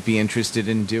I'd kind of be interested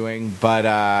in doing, but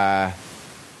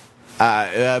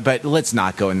let's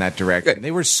not go in that direction.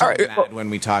 They were so mad when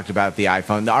we talked about the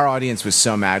iPhone. Our audience was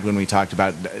so mad when we talked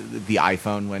about the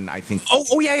iPhone. When I think,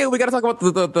 yeah, we got to talk about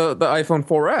the iPhone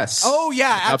 4S. Oh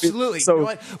yeah, absolutely. So, you know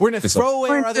what? We're going to throw away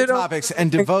our other topics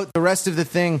and devote the rest of the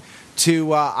thing to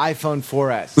iPhone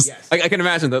 4S. Yes. I can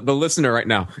imagine the listener right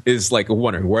now is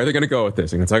wondering where they're going to go with this.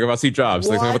 They're going to talk about Steve Jobs.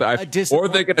 They're going to talk about the iPhone,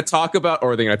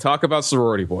 or they're going to talk about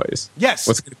Sorority Boys. Yes.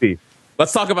 What's it going to be?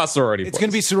 Let's talk about Sorority Boys. It's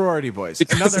going to be Sorority Boys.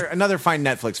 Another fine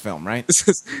Netflix film, right?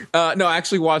 No, I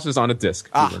actually watched this on a disc.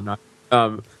 But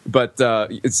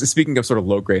it's speaking of sort of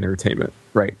low-grade entertainment,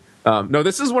 right? No,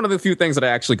 this is one of the few things that I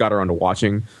actually got around to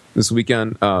watching this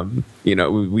weekend. I'm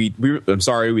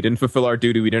sorry, we didn't fulfill our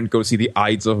duty. We didn't go see the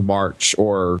Ides of March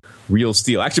or Real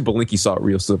Steel. Actually, Belinky saw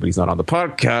Real Steel, but he's not on the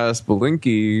podcast.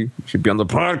 Belinky should be on the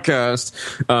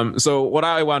podcast. So what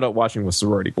I wound up watching was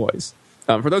Sorority Boys.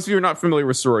 For those of you who are not familiar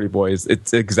with Sorority Boys,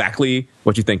 it's exactly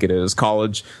what you think it is.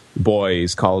 College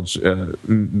boys, college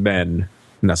men.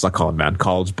 And that's not called men.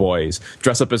 College boys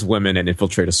dress up as women and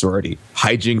infiltrate a sorority.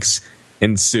 Hijinks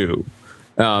ensue.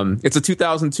 It's a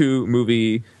 2002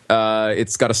 movie.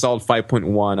 It's got a solid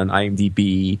 5.1 on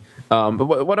IMDb. But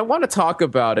what I want to talk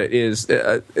about it is,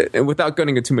 without going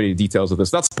into too many details of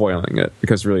this, not spoiling it,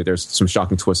 because really there's some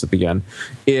shocking twists at the end,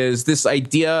 is this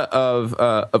idea of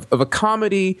a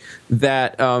comedy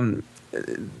that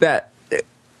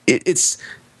it's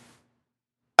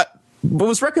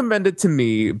was recommended to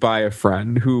me by a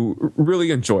friend who really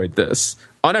enjoyed this.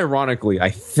 Unironically, I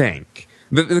think.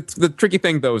 The tricky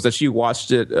thing, though, is that she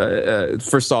watched it,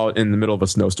 first saw it in the middle of a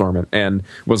snowstorm and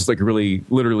was really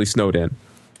literally snowed in.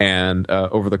 And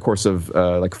over the course of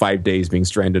 5 days being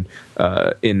stranded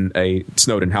in a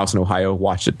snowed-in house in Ohio,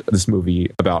 watched this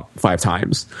movie about 5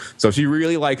 times. So she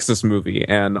really likes this movie.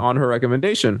 And on her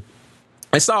recommendation,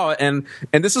 I saw it, and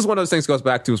this is one of those things goes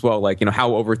back to as well, like,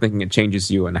 how overthinking it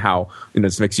changes you and how,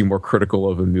 this makes you more critical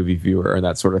of a movie viewer and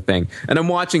that sort of thing. And I'm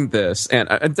watching this, and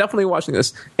I'm definitely watching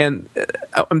this, and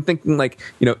I'm thinking, like,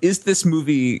 is this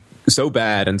movie so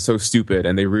bad and so stupid,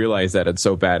 and they realize that it's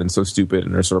so bad and so stupid,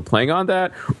 and they're sort of playing on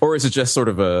that, or is it just sort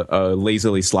of a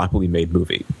lazily, sloppily made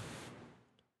movie?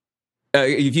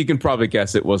 If you can probably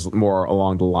guess, it was more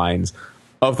along the lines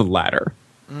of the latter.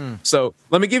 So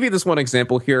let me give you this one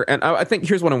example here, and I think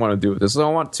here's what I want to do with this. So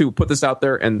I want to put this out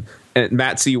there, and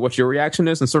Matt, see what your reaction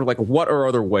is, and sort of like what are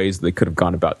other ways they could have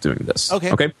gone about doing this.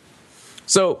 Okay.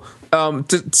 So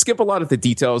to skip a lot of the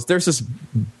details, there's this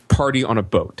party on a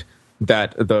boat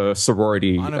that the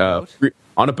sorority on a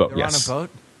boat. They're yes, on a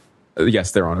boat.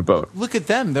 Yes, they're on a boat. Look at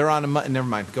them. They're on a. Never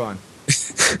mind. Go on.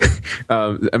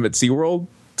 I'm at SeaWorld.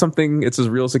 Something. It's as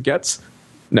real as it gets.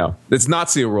 No, it's not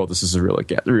SeaWorld. This is as real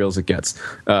as it gets.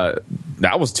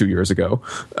 That was 2 years ago.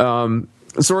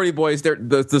 Sorority boys,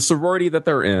 the sorority that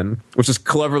they're in, which is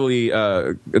cleverly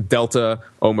Delta,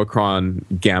 Omicron,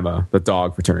 Gamma, the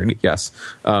dog fraternity. Yes,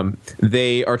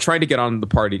 they are trying to get on the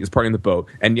party, partying the boat,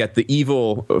 and yet the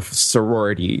evil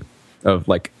sorority of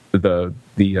like the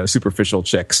superficial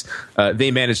chicks,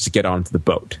 they managed to get onto the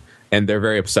boat, and they're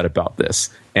very upset about this.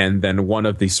 And then one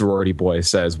of the sorority boys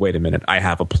says, "Wait a minute, I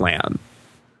have a plan."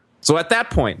 So at that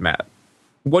point, Matt,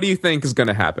 what do you think is going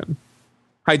to happen?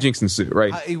 Hijinks ensue,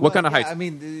 right? What kind of hijinks? I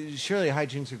mean, surely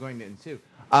hijinks are going to ensue.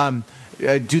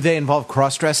 Do they involve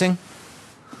cross-dressing?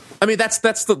 I mean, that's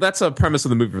a premise of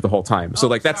the movie for the whole time. So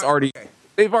that's already okay.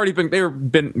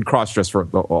 They've been cross-dressed for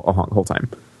the whole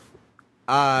time.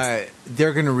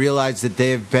 They're going to realize that they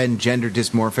have been gender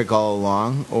dysmorphic all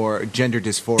along, or gender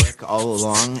dysphoric all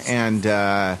along, and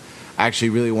actually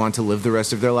really want to live the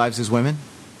rest of their lives as women.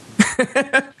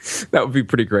 That would be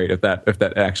pretty great if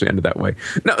that actually ended that way.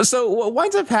 No, so what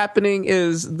winds up happening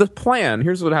is the plan.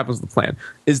 Here's what happens with the plan: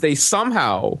 is they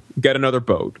somehow get another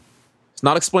boat. It's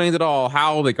not explained at all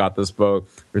how they got this boat.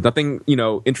 There's nothing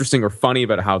interesting or funny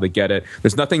about how they get it.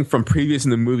 There's nothing from previous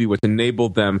in the movie which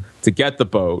enabled them to get the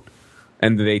boat.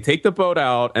 And they take the boat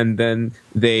out, and then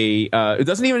they it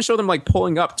doesn't even show them like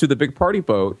pulling up to the big party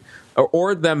boat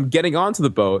or them getting onto the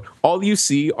boat. All you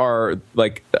see are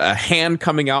like a hand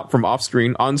coming out from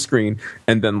on screen,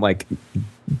 and then like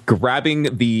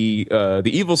grabbing the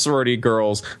evil sorority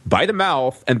girls by the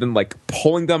mouth and then like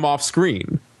pulling them off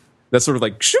screen. That's sort of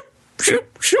like shoop,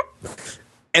 shoop, shoop.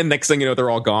 And next thing you know,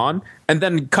 they're all gone. And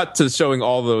then cut to showing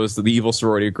all the evil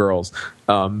sorority girls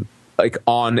like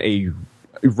on a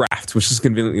raft, which is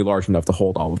conveniently large enough to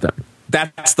hold all of them.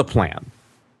 That's the plan.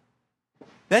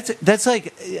 That's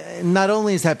like, not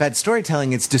only is that bad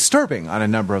storytelling, it's disturbing on a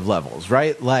number of levels,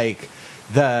 right? Like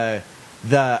the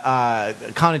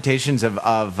connotations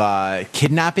of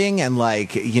kidnapping and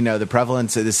like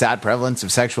the sad prevalence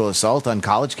of sexual assault on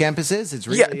college campuses. It's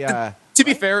really to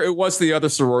be fair, it was the other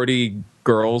sorority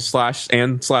girls slash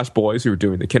boys who were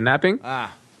doing the kidnapping.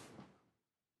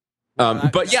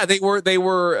 But yeah, they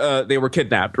were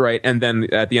kidnapped, right? And then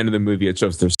at the end of the movie, it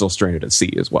shows they're still stranded at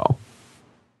sea as well.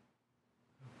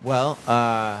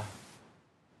 Well,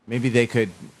 maybe they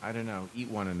could, I don't know, eat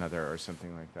one another or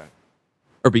something like that,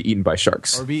 or be eaten by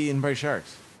sharks.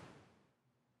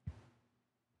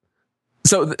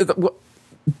 So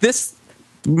this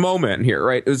moment here,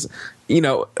 right, is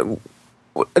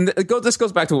and this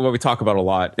goes back to what we talk about a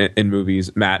lot in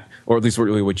movies, Matt, or at least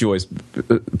really what you always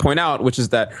point out, which is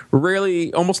that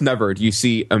rarely, almost never, do you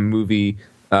see a movie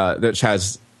that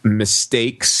has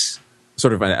mistakes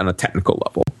sort of on a technical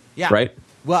level. Yeah. Right?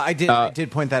 Well, I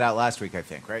did point that out last week, I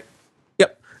think, right?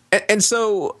 Yep. And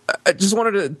so I just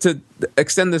wanted to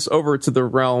extend this over to the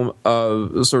realm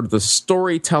of sort of the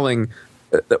storytelling.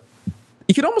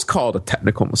 You could almost call it a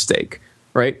technical mistake,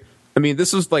 right? I mean,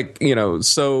 this was like,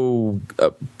 so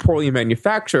poorly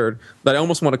manufactured that I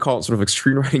almost want to call it sort of a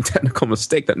screenwriting technical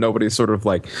mistake that nobody sort of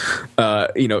like,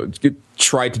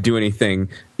 tried to do anything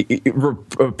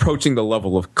approaching the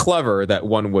level of clever that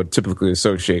one would typically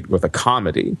associate with a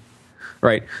comedy,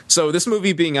 right? So this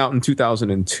movie being out in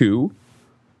 2002,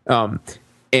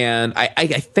 and I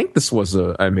think this was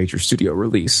a major studio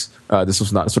release. This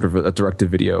was not sort of a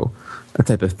direct-to-video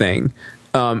type of thing.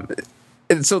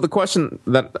 And so the question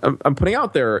that I'm putting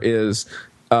out there is,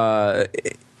 how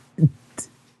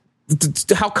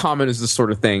common is this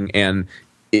sort of thing, and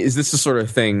is this the sort of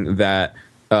thing that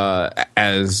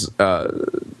as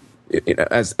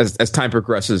time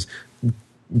progresses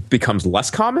becomes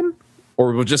less common,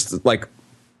 or will just like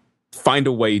find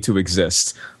a way to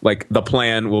exist? Like the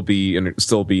plan will be and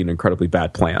still be an incredibly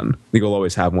bad plan. You'll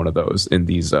always have one of those in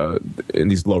these low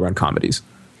rent comedies.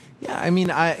 Yeah, I mean,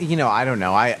 I don't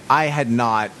know. I had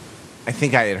not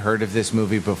think I had heard of this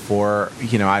movie before.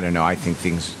 I don't know. I think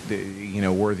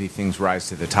worthy things rise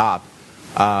to the top.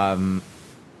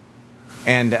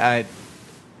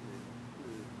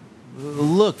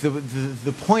 Look,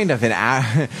 the point of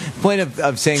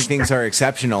of saying things are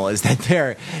exceptional is that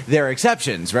they're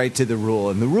exceptions, right, to the rule,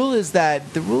 and the rule is that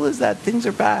things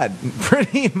are bad,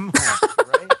 pretty much,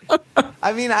 right?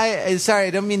 I mean, I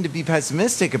don't mean to be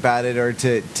pessimistic about it or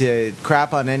to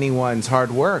crap on anyone's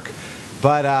hard work,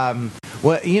 but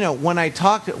when I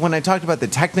talked about the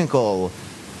technical,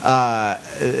 I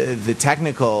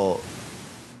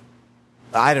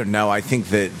don't know. I think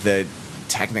that the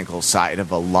technical side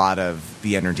of a lot of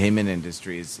the entertainment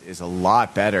industry is a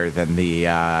lot better than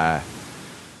the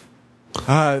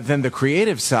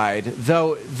creative side.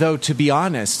 Though to be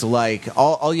honest, like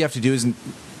all you have to do is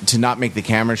to not make the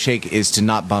camera shake is to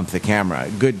not bump the camera.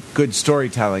 Good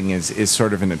storytelling is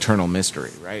sort of an eternal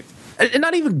mystery, right? And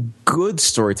not even good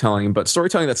storytelling, but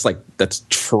storytelling that's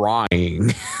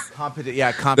trying. Competent,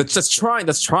 yeah, that's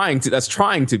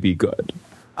trying to be good.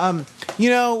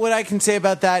 What I can say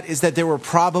about that is that there were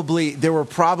probably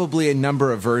a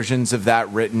number of versions of that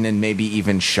written and maybe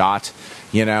even shot,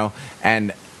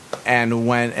 and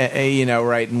when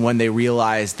right, and when they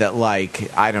realized that,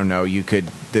 like, I don't know,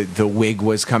 the wig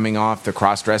was coming off, the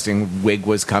cross-dressing wig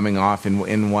was coming off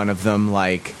in one of them,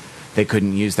 like, they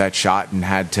couldn't use that shot and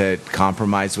had to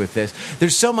compromise with this.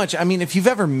 There's so much. I mean, if you've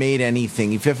ever made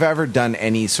anything, if you've ever done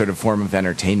any sort of form of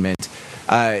entertainment,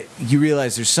 you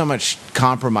realize there's so much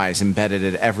compromise embedded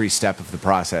at every step of the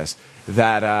process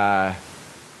that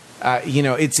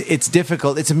it's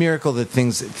difficult. It's a miracle that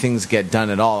things get done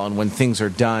at all, and when things are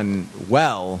done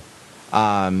well,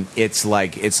 it's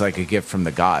like a gift from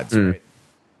the gods. Right?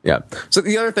 Yeah. So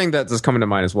the other thing that's coming to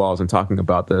mind as well as I'm talking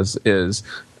about this is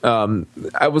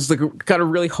I was kind of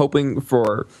really hoping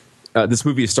for this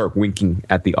movie to start winking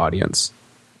at the audience.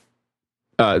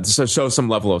 To show some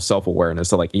level of self-awareness.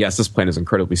 So, like, yes, this plan is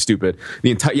incredibly stupid.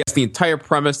 The entire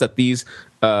premise that these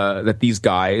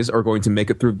guys are going to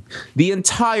make it through the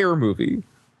entire movie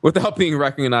without being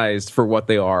recognized for what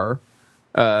they are.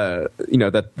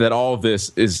 That all of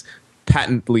this is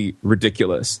patently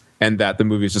ridiculous, and that the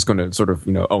movie is just going to sort of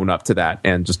own up to that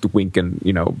and just wink and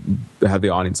have the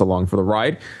audience along for the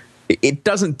ride. It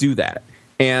doesn't do that.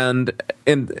 And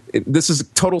this is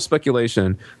total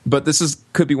speculation, but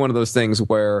could be one of those things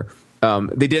where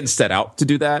they didn't set out to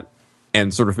do that,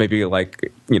 and sort of maybe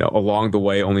along the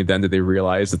way, only then did they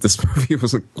realize that this movie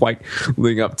wasn't quite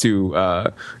living up to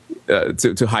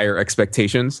higher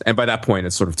expectations, and by that point,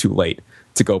 it's sort of too late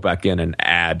to go back in and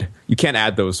add. You can't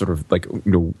add those sort of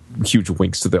huge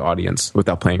winks to the audience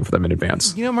without paying for them in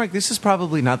advance. Mark, this is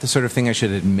probably not the sort of thing I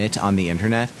should admit on the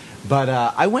internet, but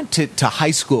I went to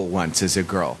high school once as a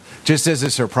girl, just as a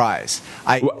surprise.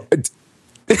 I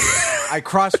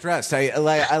cross-dressed.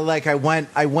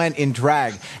 I went in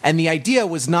drag, and the idea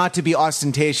was not to be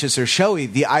ostentatious or showy.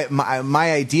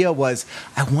 My idea was,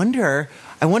 I wonder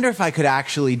if I could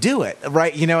actually do it,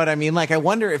 right? You know what I mean? Like, I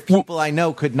wonder if people I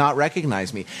know could not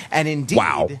recognize me. And indeed,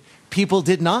 wow. People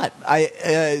did not.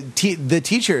 The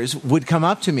teachers would come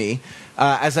up to me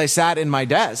as I sat in my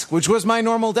desk, which was my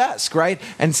normal desk, right?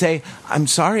 And say, "I'm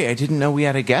sorry, I didn't know we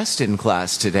had a guest in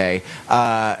class today.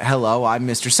 Hello, I'm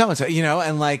Mr. So-and-so,"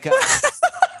 and like...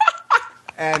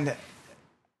 and...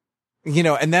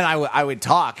 and then I would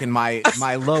talk, and my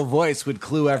low voice would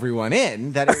clue everyone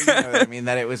in that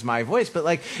that it was my voice. But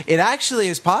like, it actually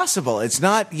is possible. It's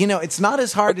not it's not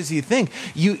as hard as you think.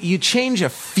 You change a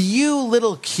few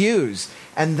little cues,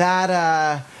 and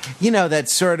that that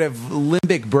sort of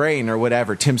limbic brain or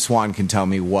whatever. Tim Swan can tell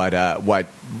me what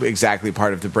exactly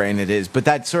part of the brain it is, but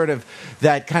that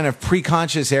kind of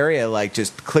preconscious area, like,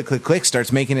 just click click click,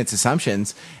 starts making its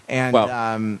assumptions, and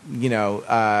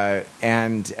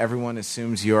and everyone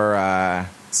assumes you're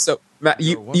so Matt,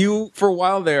 you for a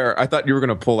while there, I thought you were going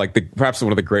to pull like perhaps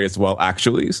one of the greatest well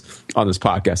actuallys on this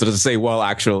podcast. So to say, well,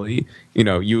 actually,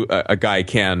 a guy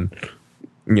can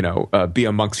be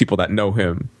amongst people that know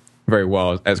him very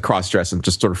well as cross-dress and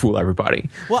just sort of fool everybody.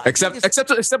 Well, except when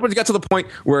you got to the point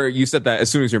where you said that as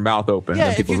soon as your mouth opened,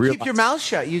 yeah, people if you keep your mouth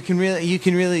shut, you can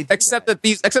really. Except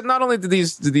not only do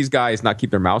these guys not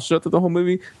keep their mouth shut through the whole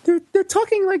movie, they're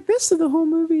talking like this through the whole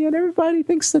movie, and everybody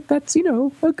thinks that's a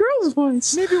girl's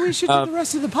voice. Maybe we should do the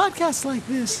rest of the podcast like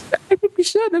this. I think we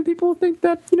should, and people think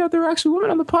that there are actually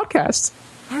women on the podcast.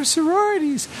 Our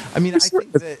sororities. I mean, I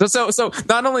think that... So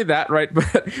not only that, right?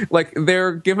 But like,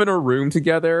 they're given a room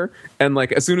together, and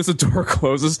like, as soon as the door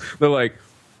closes, they're like,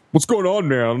 "What's going on,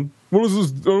 man? What is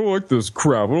this? I don't like this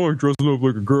crap. I don't like dressing up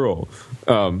like a girl."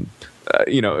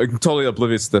 Totally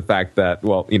oblivious to the fact that,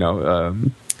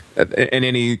 in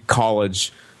any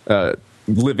college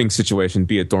living situation,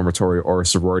 be it dormitory or a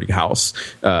sorority house,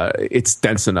 it's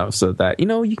dense enough so that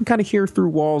you can kind of hear through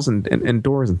walls and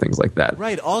doors and things like that.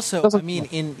 Right. Also, I mean,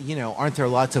 aren't there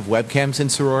lots of webcams in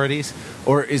sororities,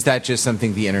 or is that just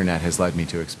something the internet has led me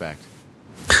to expect?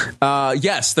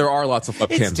 Yes, there are lots of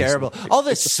webcams. It's terrible. All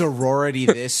this sorority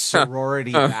this,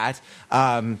 sorority that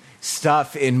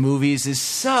stuff in movies is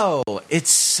so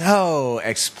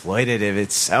exploitative.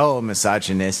 It's so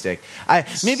misogynistic.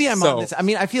 Maybe I'm on this. I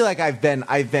mean, I feel like I've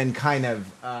been kind of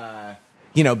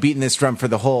beating this drum for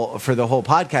the whole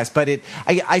podcast. But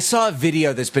I saw a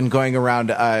video that's been going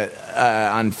around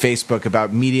on Facebook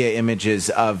about media images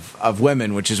of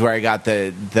women, which is where I got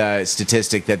the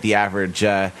statistic that the average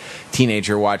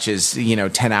teenager watches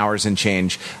 10 hours and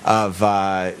change of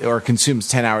or consumes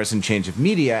 10 hours and change of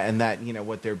media, and that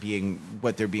what they're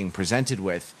being presented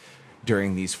with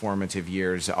during these formative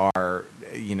years are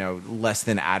less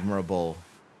than admirable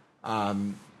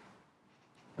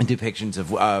depictions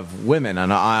of women on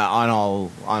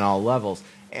all levels,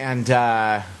 and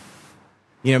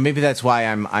maybe that's why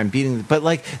I'm beating. But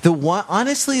like the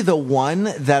one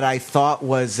that I thought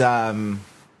was that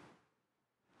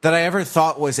I ever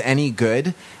thought was any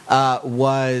good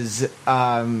was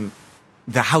the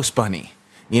House Bunny,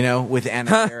 with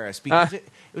Anna Faris, because it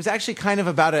was actually kind of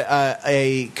about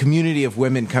a community of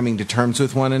women coming to terms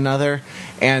with one another,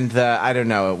 and I don't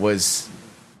know, it was.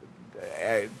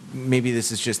 Maybe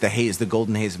this is just the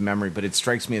golden haze of memory, but it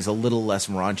strikes me as a little less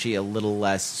raunchy, a little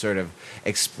less sort of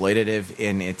exploitative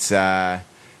in its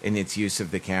use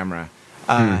of the camera.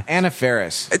 Anna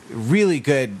Faris, really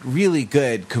good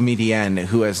comedienne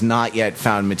who has not yet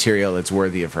found material that's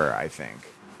worthy of her, I think.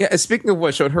 Yeah, speaking of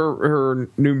which, her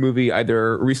new movie,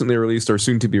 either recently released or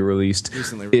soon to be released,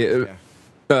 is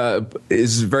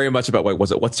very much about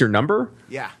What's Your Number?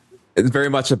 Yeah. It's very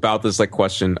much about this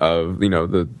question of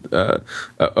the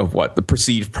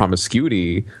perceived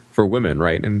promiscuity for women,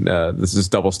 right? And this is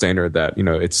double standard that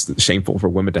it's shameful for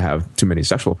women to have too many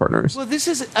sexual partners. Well, this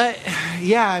is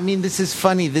I mean, this is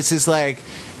funny. This is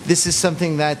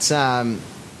something that's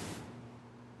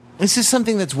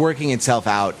working itself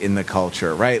out in the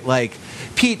culture, right? Like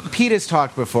Pete has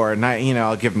talked before, and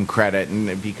I'll give him credit,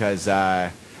 and because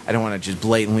I don't want to just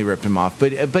blatantly rip him off,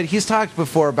 but he's talked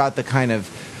before about the kind of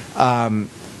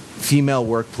female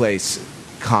workplace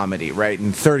comedy, right?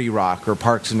 In 30 Rock or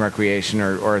Parks and Recreation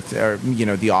or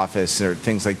The Office or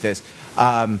things like this.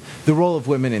 The role of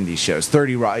women in these shows,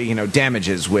 30 Rock,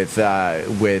 Damages with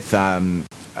Glenn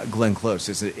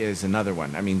Close is another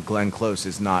one. I mean, Glenn Close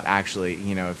is not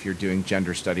actually, if you're doing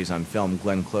gender studies on film,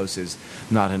 Glenn Close is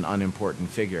not an unimportant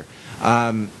figure.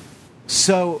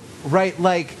 So, right,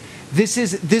 like this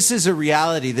is a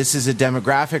reality. This is a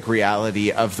demographic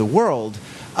reality of the world.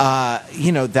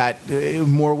 That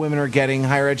more women are getting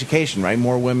higher education, right?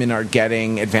 More women are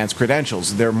getting advanced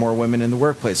credentials. There are more women in the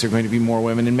workplace. There are going to be more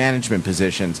women in management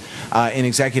positions, in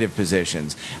executive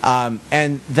positions.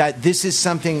 And that this is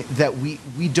something that we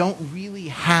don't really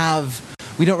have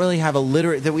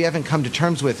that we haven't come to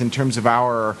terms with in terms of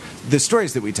the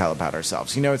stories that we tell about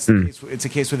ourselves. It's a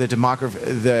case with the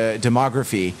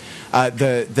demography.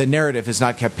 The narrative has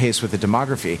not kept pace with the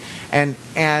demography. And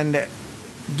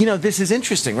this is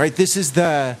interesting, right? This is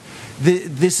the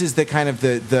kind of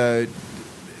the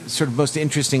sort of most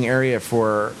interesting area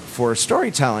for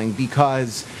storytelling,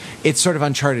 because it's sort of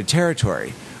uncharted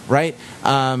territory, right?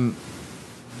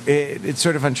 It's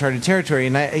sort of uncharted territory,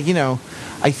 and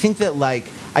I think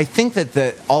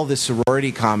that all the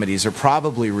sorority comedies are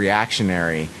probably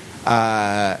reactionary. You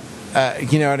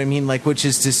know what I mean? Like, which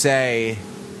is to say,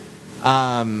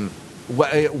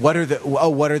 what are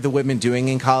the women doing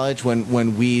in college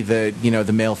when we the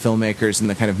male filmmakers and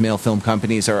the kind of male film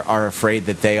companies are afraid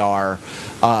that they are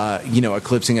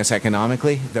eclipsing us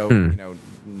economically, though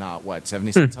not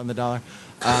 70 cents on the dollar.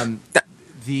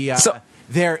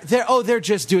 They're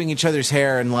just doing each other's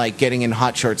hair and like getting in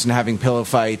hot shorts and having pillow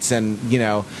fights, and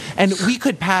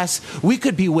we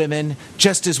could be women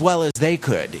just as well as they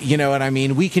could. You know what I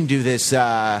mean? We can do this.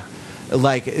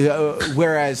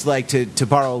 Whereas, like, to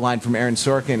borrow a line from Aaron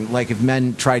Sorkin, like, if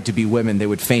men tried to be women, they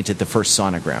would faint at the first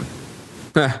sonogram.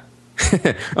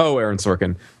 Oh, Aaron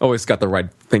Sorkin always got the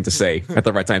right thing to say at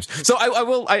the right times. So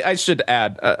I should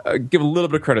add, give a little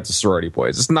bit of credit to Sorority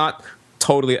Boys. It's not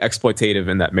totally exploitative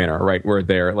in that manner, right? Where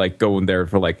they're like going there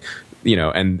for like,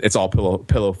 and it's all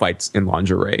pillow fights in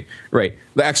lingerie, right?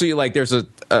 Actually, like, there's a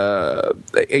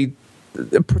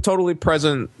a totally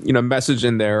present, message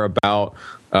in there about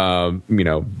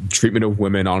treatment of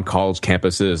women on college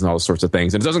campuses and all sorts of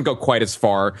things. And it doesn't go quite as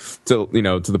far to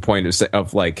the point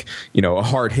of like, a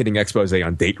hard hitting expose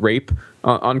on date rape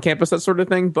on campus, that sort of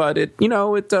thing. But it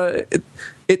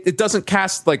doesn't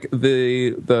cast like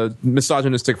the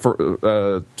misogynistic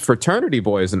fraternity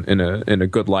boys in a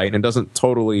good light, and doesn't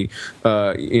totally,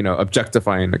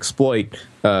 objectify and exploit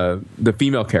the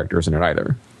female characters in it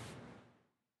either.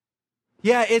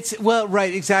 Yeah,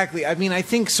 right, exactly. I mean, I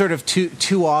think sort of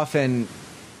too often,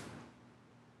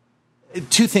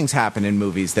 two things happen in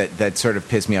movies that sort of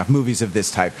piss me off, movies of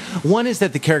this type. One is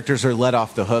that the characters are let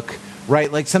off the hook,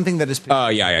 right? Like something that is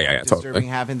disturbing totally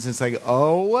happens, and it's like,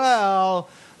 oh, well.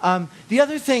 The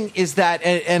other thing is that,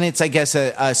 and it's, I guess,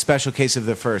 a special case of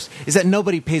the first, is that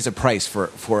nobody pays a price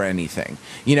for anything.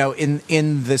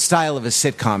 In the style of a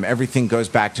sitcom, everything goes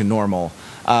back to normal.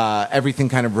 Everything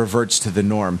kind of reverts to the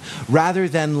norm. Rather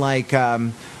than,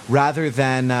 were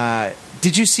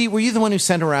you the one who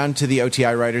sent around to the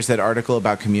OTI writers that article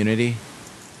about Community?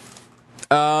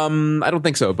 I don't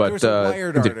think so, but there was a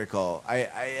Wired article. I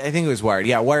think it was Wired.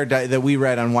 Yeah, Wired that we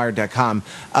read on Wired.com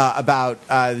about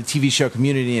the TV show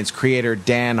Community and its creator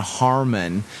Dan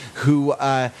Harmon, who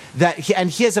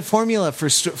he has a formula for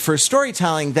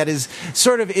storytelling that is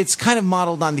sort of, it's kind of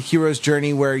modeled on the hero's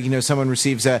journey, where someone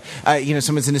receives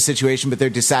someone's in a situation but they're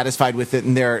dissatisfied with it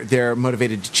and they're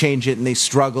motivated to change it, and they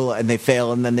struggle and they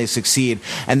fail and then they succeed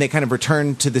and they kind of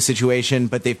return to the situation,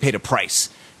 but they've paid a price.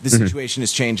 The situation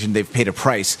has changed, and they've paid a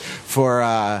price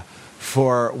for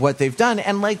what they've done.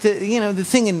 And like the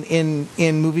thing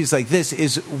in movies like this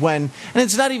is and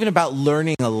it's not even about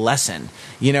learning a lesson.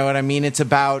 You know what I mean? It's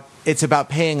about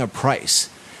paying a price.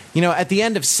 At the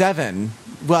end of 7,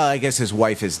 well, I guess his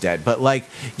wife is dead, but like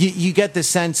you get the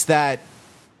sense that.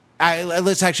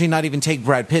 Let's actually not even take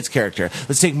Brad Pitt's character.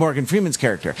 Let's take Morgan Freeman's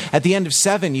character. At the end of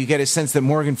 7, you get a sense that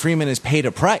Morgan Freeman has paid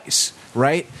a price,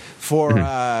 right?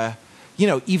 For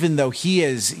even though he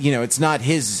is, it's not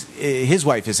his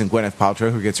wife isn't Gwyneth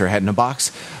Paltrow, who gets her head in a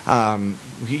box,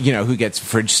 who gets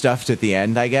fridge stuffed at the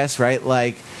end, I guess, right?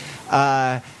 Like,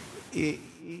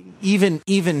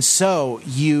 even so,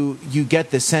 you get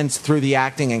the sense through the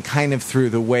acting and kind of through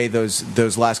the way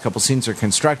those last couple scenes are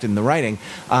constructed in the writing,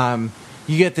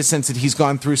 you get the sense that he's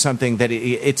gone through something that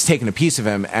it's taken a piece of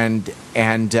him, and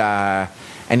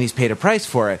he's paid a price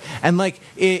for it. And like,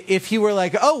 if he were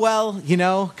like, oh well,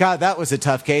 God, that was a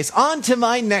tough case, on to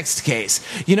my next case,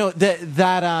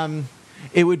 that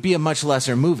it would be a much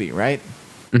lesser movie, right?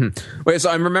 Mm-hmm. Wait, so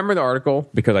I remember the article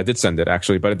because I did send it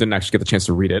actually, but I didn't actually get the chance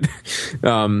to read it.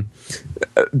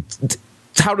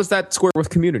 How does that square with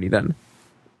Community then?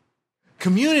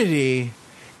 Community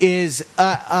is,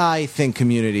 I think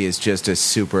Community is just a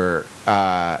super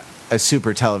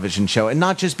television show, and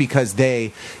not just because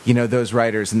they, those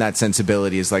writers and that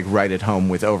sensibility is like right at home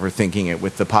with overthinking it,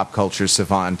 with the pop culture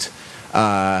savant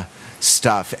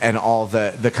stuff and all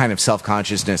the kind of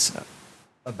self-consciousness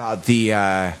about the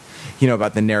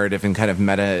about the narrative and kind of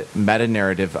meta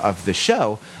narrative of the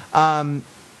show.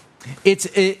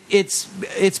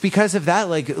 It's because of that,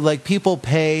 like people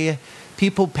pay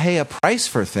a price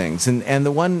for things, and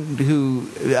the one who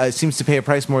seems to pay a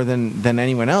price more than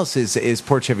anyone else is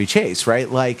poor Chevy Chase,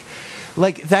 right? Like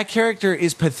that character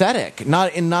is pathetic,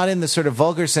 not in the sort of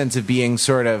vulgar sense of being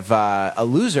sort of a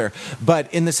loser,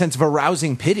 but in the sense of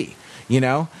arousing pity. It's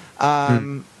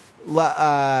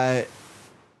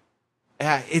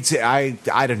I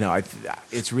don't know.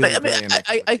 It's really.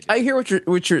 I hear what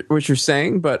you're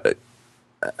saying, but.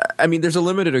 I mean, there's a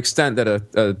limited extent that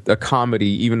a comedy,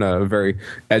 even a very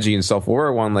edgy and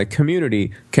self-aware one like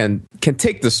Community, can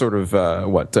take this sort of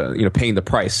paying the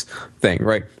price thing,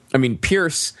 right? I mean,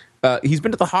 Pierce, he's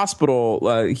been to the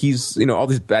hospital. He's all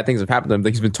these bad things have happened to him.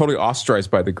 Like, he's been totally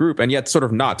ostracized by the group, and yet sort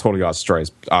of not totally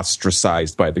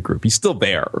ostracized by the group. He's still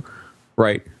there,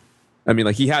 right? I mean,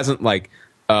 like, he hasn't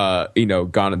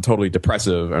gone totally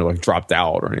depressive or like dropped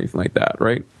out or anything like that,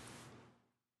 right?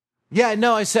 Yeah,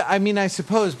 no, I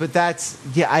suppose, but that's,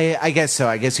 I guess so.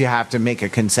 I guess you have to make a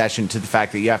concession to the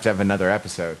fact that you have to have another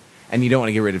episode, and you don't want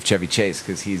to get rid of Chevy Chase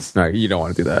because he's... No, you don't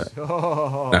want to do that.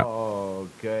 Oh, no.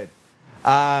 Good.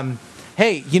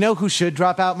 Hey, who should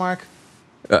drop out, Mark?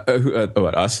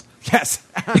 What, us? Yes.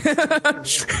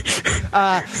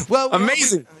 Well,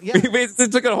 amazing.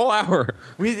 It took a whole hour.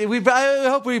 I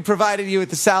hope we provided you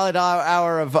with the solid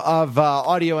hour of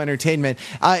audio entertainment.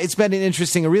 It's been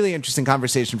a really interesting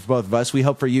conversation for both of us. We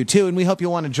hope for you too, and we hope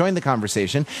you'll want to join the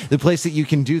conversation. The place that you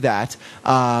can do that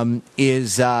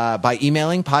is by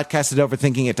emailing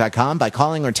podcast@overthinkingit.com, by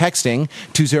calling or texting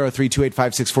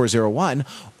 203-285-6401,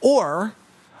 or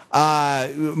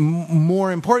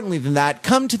more importantly than that,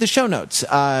 come to the show notes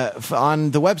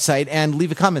on the website and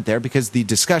leave a comment there, because the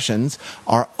discussions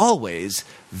are always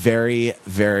very,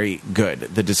 very good.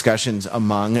 The discussions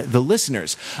among the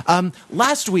listeners.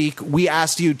 Last week, we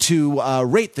asked you to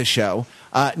rate the show.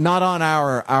 Not on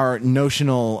our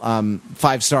notional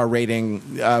 5-star rating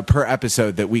per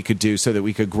episode that we could do, so that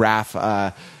we could graph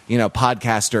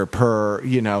podcaster per,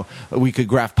 we could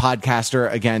graph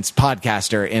podcaster against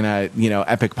podcaster in a,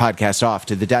 epic podcast off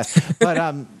to the death.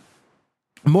 But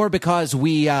more because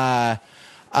we but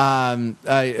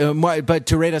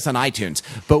to rate us on iTunes,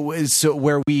 but so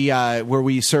where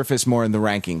we surface more in the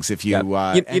rankings. If you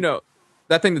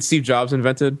that thing that Steve Jobs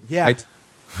invented. Yeah.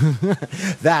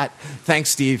 Thanks,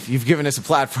 Steve. You've given us a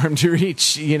platform to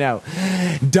reach,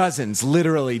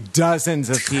 literally dozens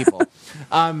of people.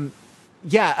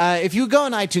 If you go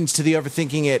on iTunes to the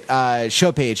Overthinking It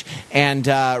show page and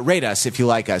rate us if you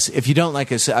like us. If you don't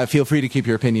like us, feel free to keep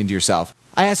your opinion to yourself.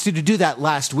 I asked you to do that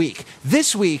last week.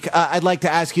 This week, I'd like to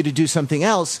ask you to do something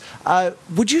else.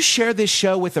 Would you share this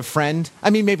show with a friend?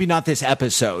 I mean, maybe not this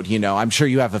episode, I'm sure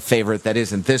you have a favorite that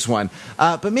isn't this one.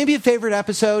 But maybe a favorite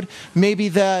episode, maybe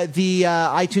the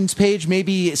iTunes page,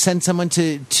 maybe send someone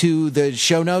to the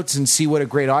show notes and see what a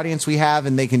great audience we have,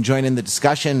 and they can join in the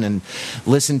discussion and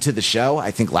listen to the show.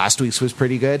 I think last week's was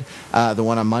pretty good, the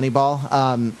one on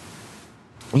Moneyball.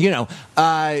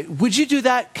 Would you do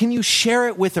that? Can you share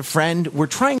it with a friend? We're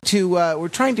trying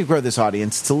to grow this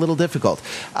audience. It's a little difficult.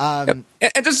 And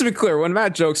just to be clear, when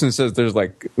Matt jokes and says there's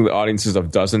like the audiences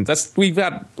of dozens, that's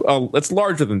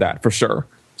larger than that for sure.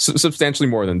 Substantially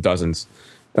more than dozens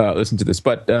listen to this,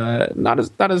 but not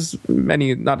as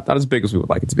many, not as big as we would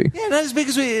like it to be. Yeah, not as big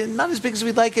as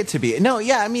we'd like it to be. No,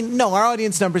 our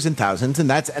audience number's in thousands, and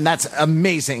that's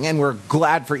amazing, and we're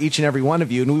glad for each and every one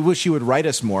of you, and we wish you would write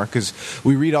us more, because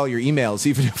we read all your emails,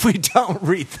 even if we don't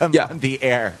read them on the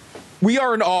air. We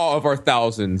are in awe of our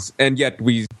thousands, and yet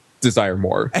we desire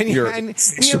more. And we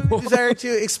desire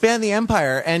to expand the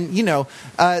empire, and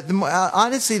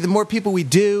honestly, the more people we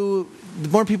do, the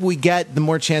more people we get, the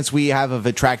more chance we have of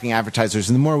attracting advertisers,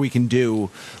 and the more we can do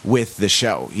with the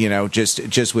show,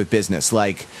 just with business.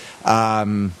 Like, we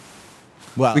can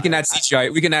add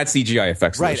CGI. We can add CGI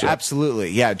effects. Right. To the show.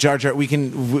 Absolutely. Yeah. Jar Jar. We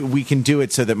can do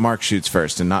it so that Mark shoots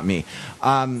first and not me.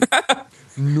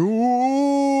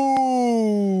 No.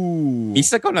 He's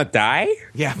not gonna die?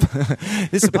 Yeah.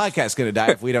 This podcast going to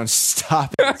die if we don't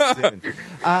stop it soon.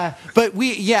 But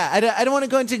I don't want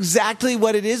to go into exactly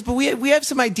what it is, but we have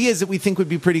some ideas that we think would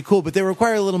be pretty cool, but they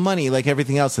require a little money, like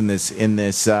everything else in this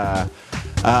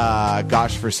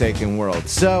gosh forsaken world.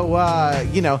 So,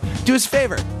 do us a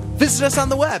favor. Visit us on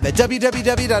the web at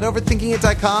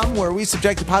www.overthinkingit.com, where we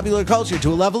subject the popular culture to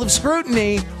a level of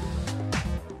scrutiny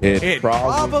it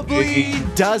probably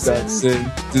doesn't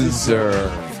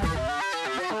deserve.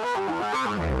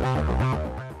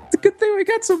 It's a good thing we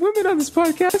got some women on this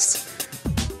podcast.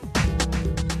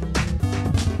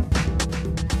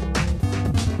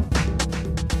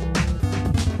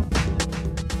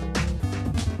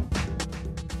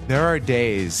 There are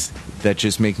days that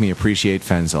just make me appreciate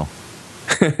Fenzel.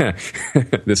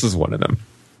 This is one of them.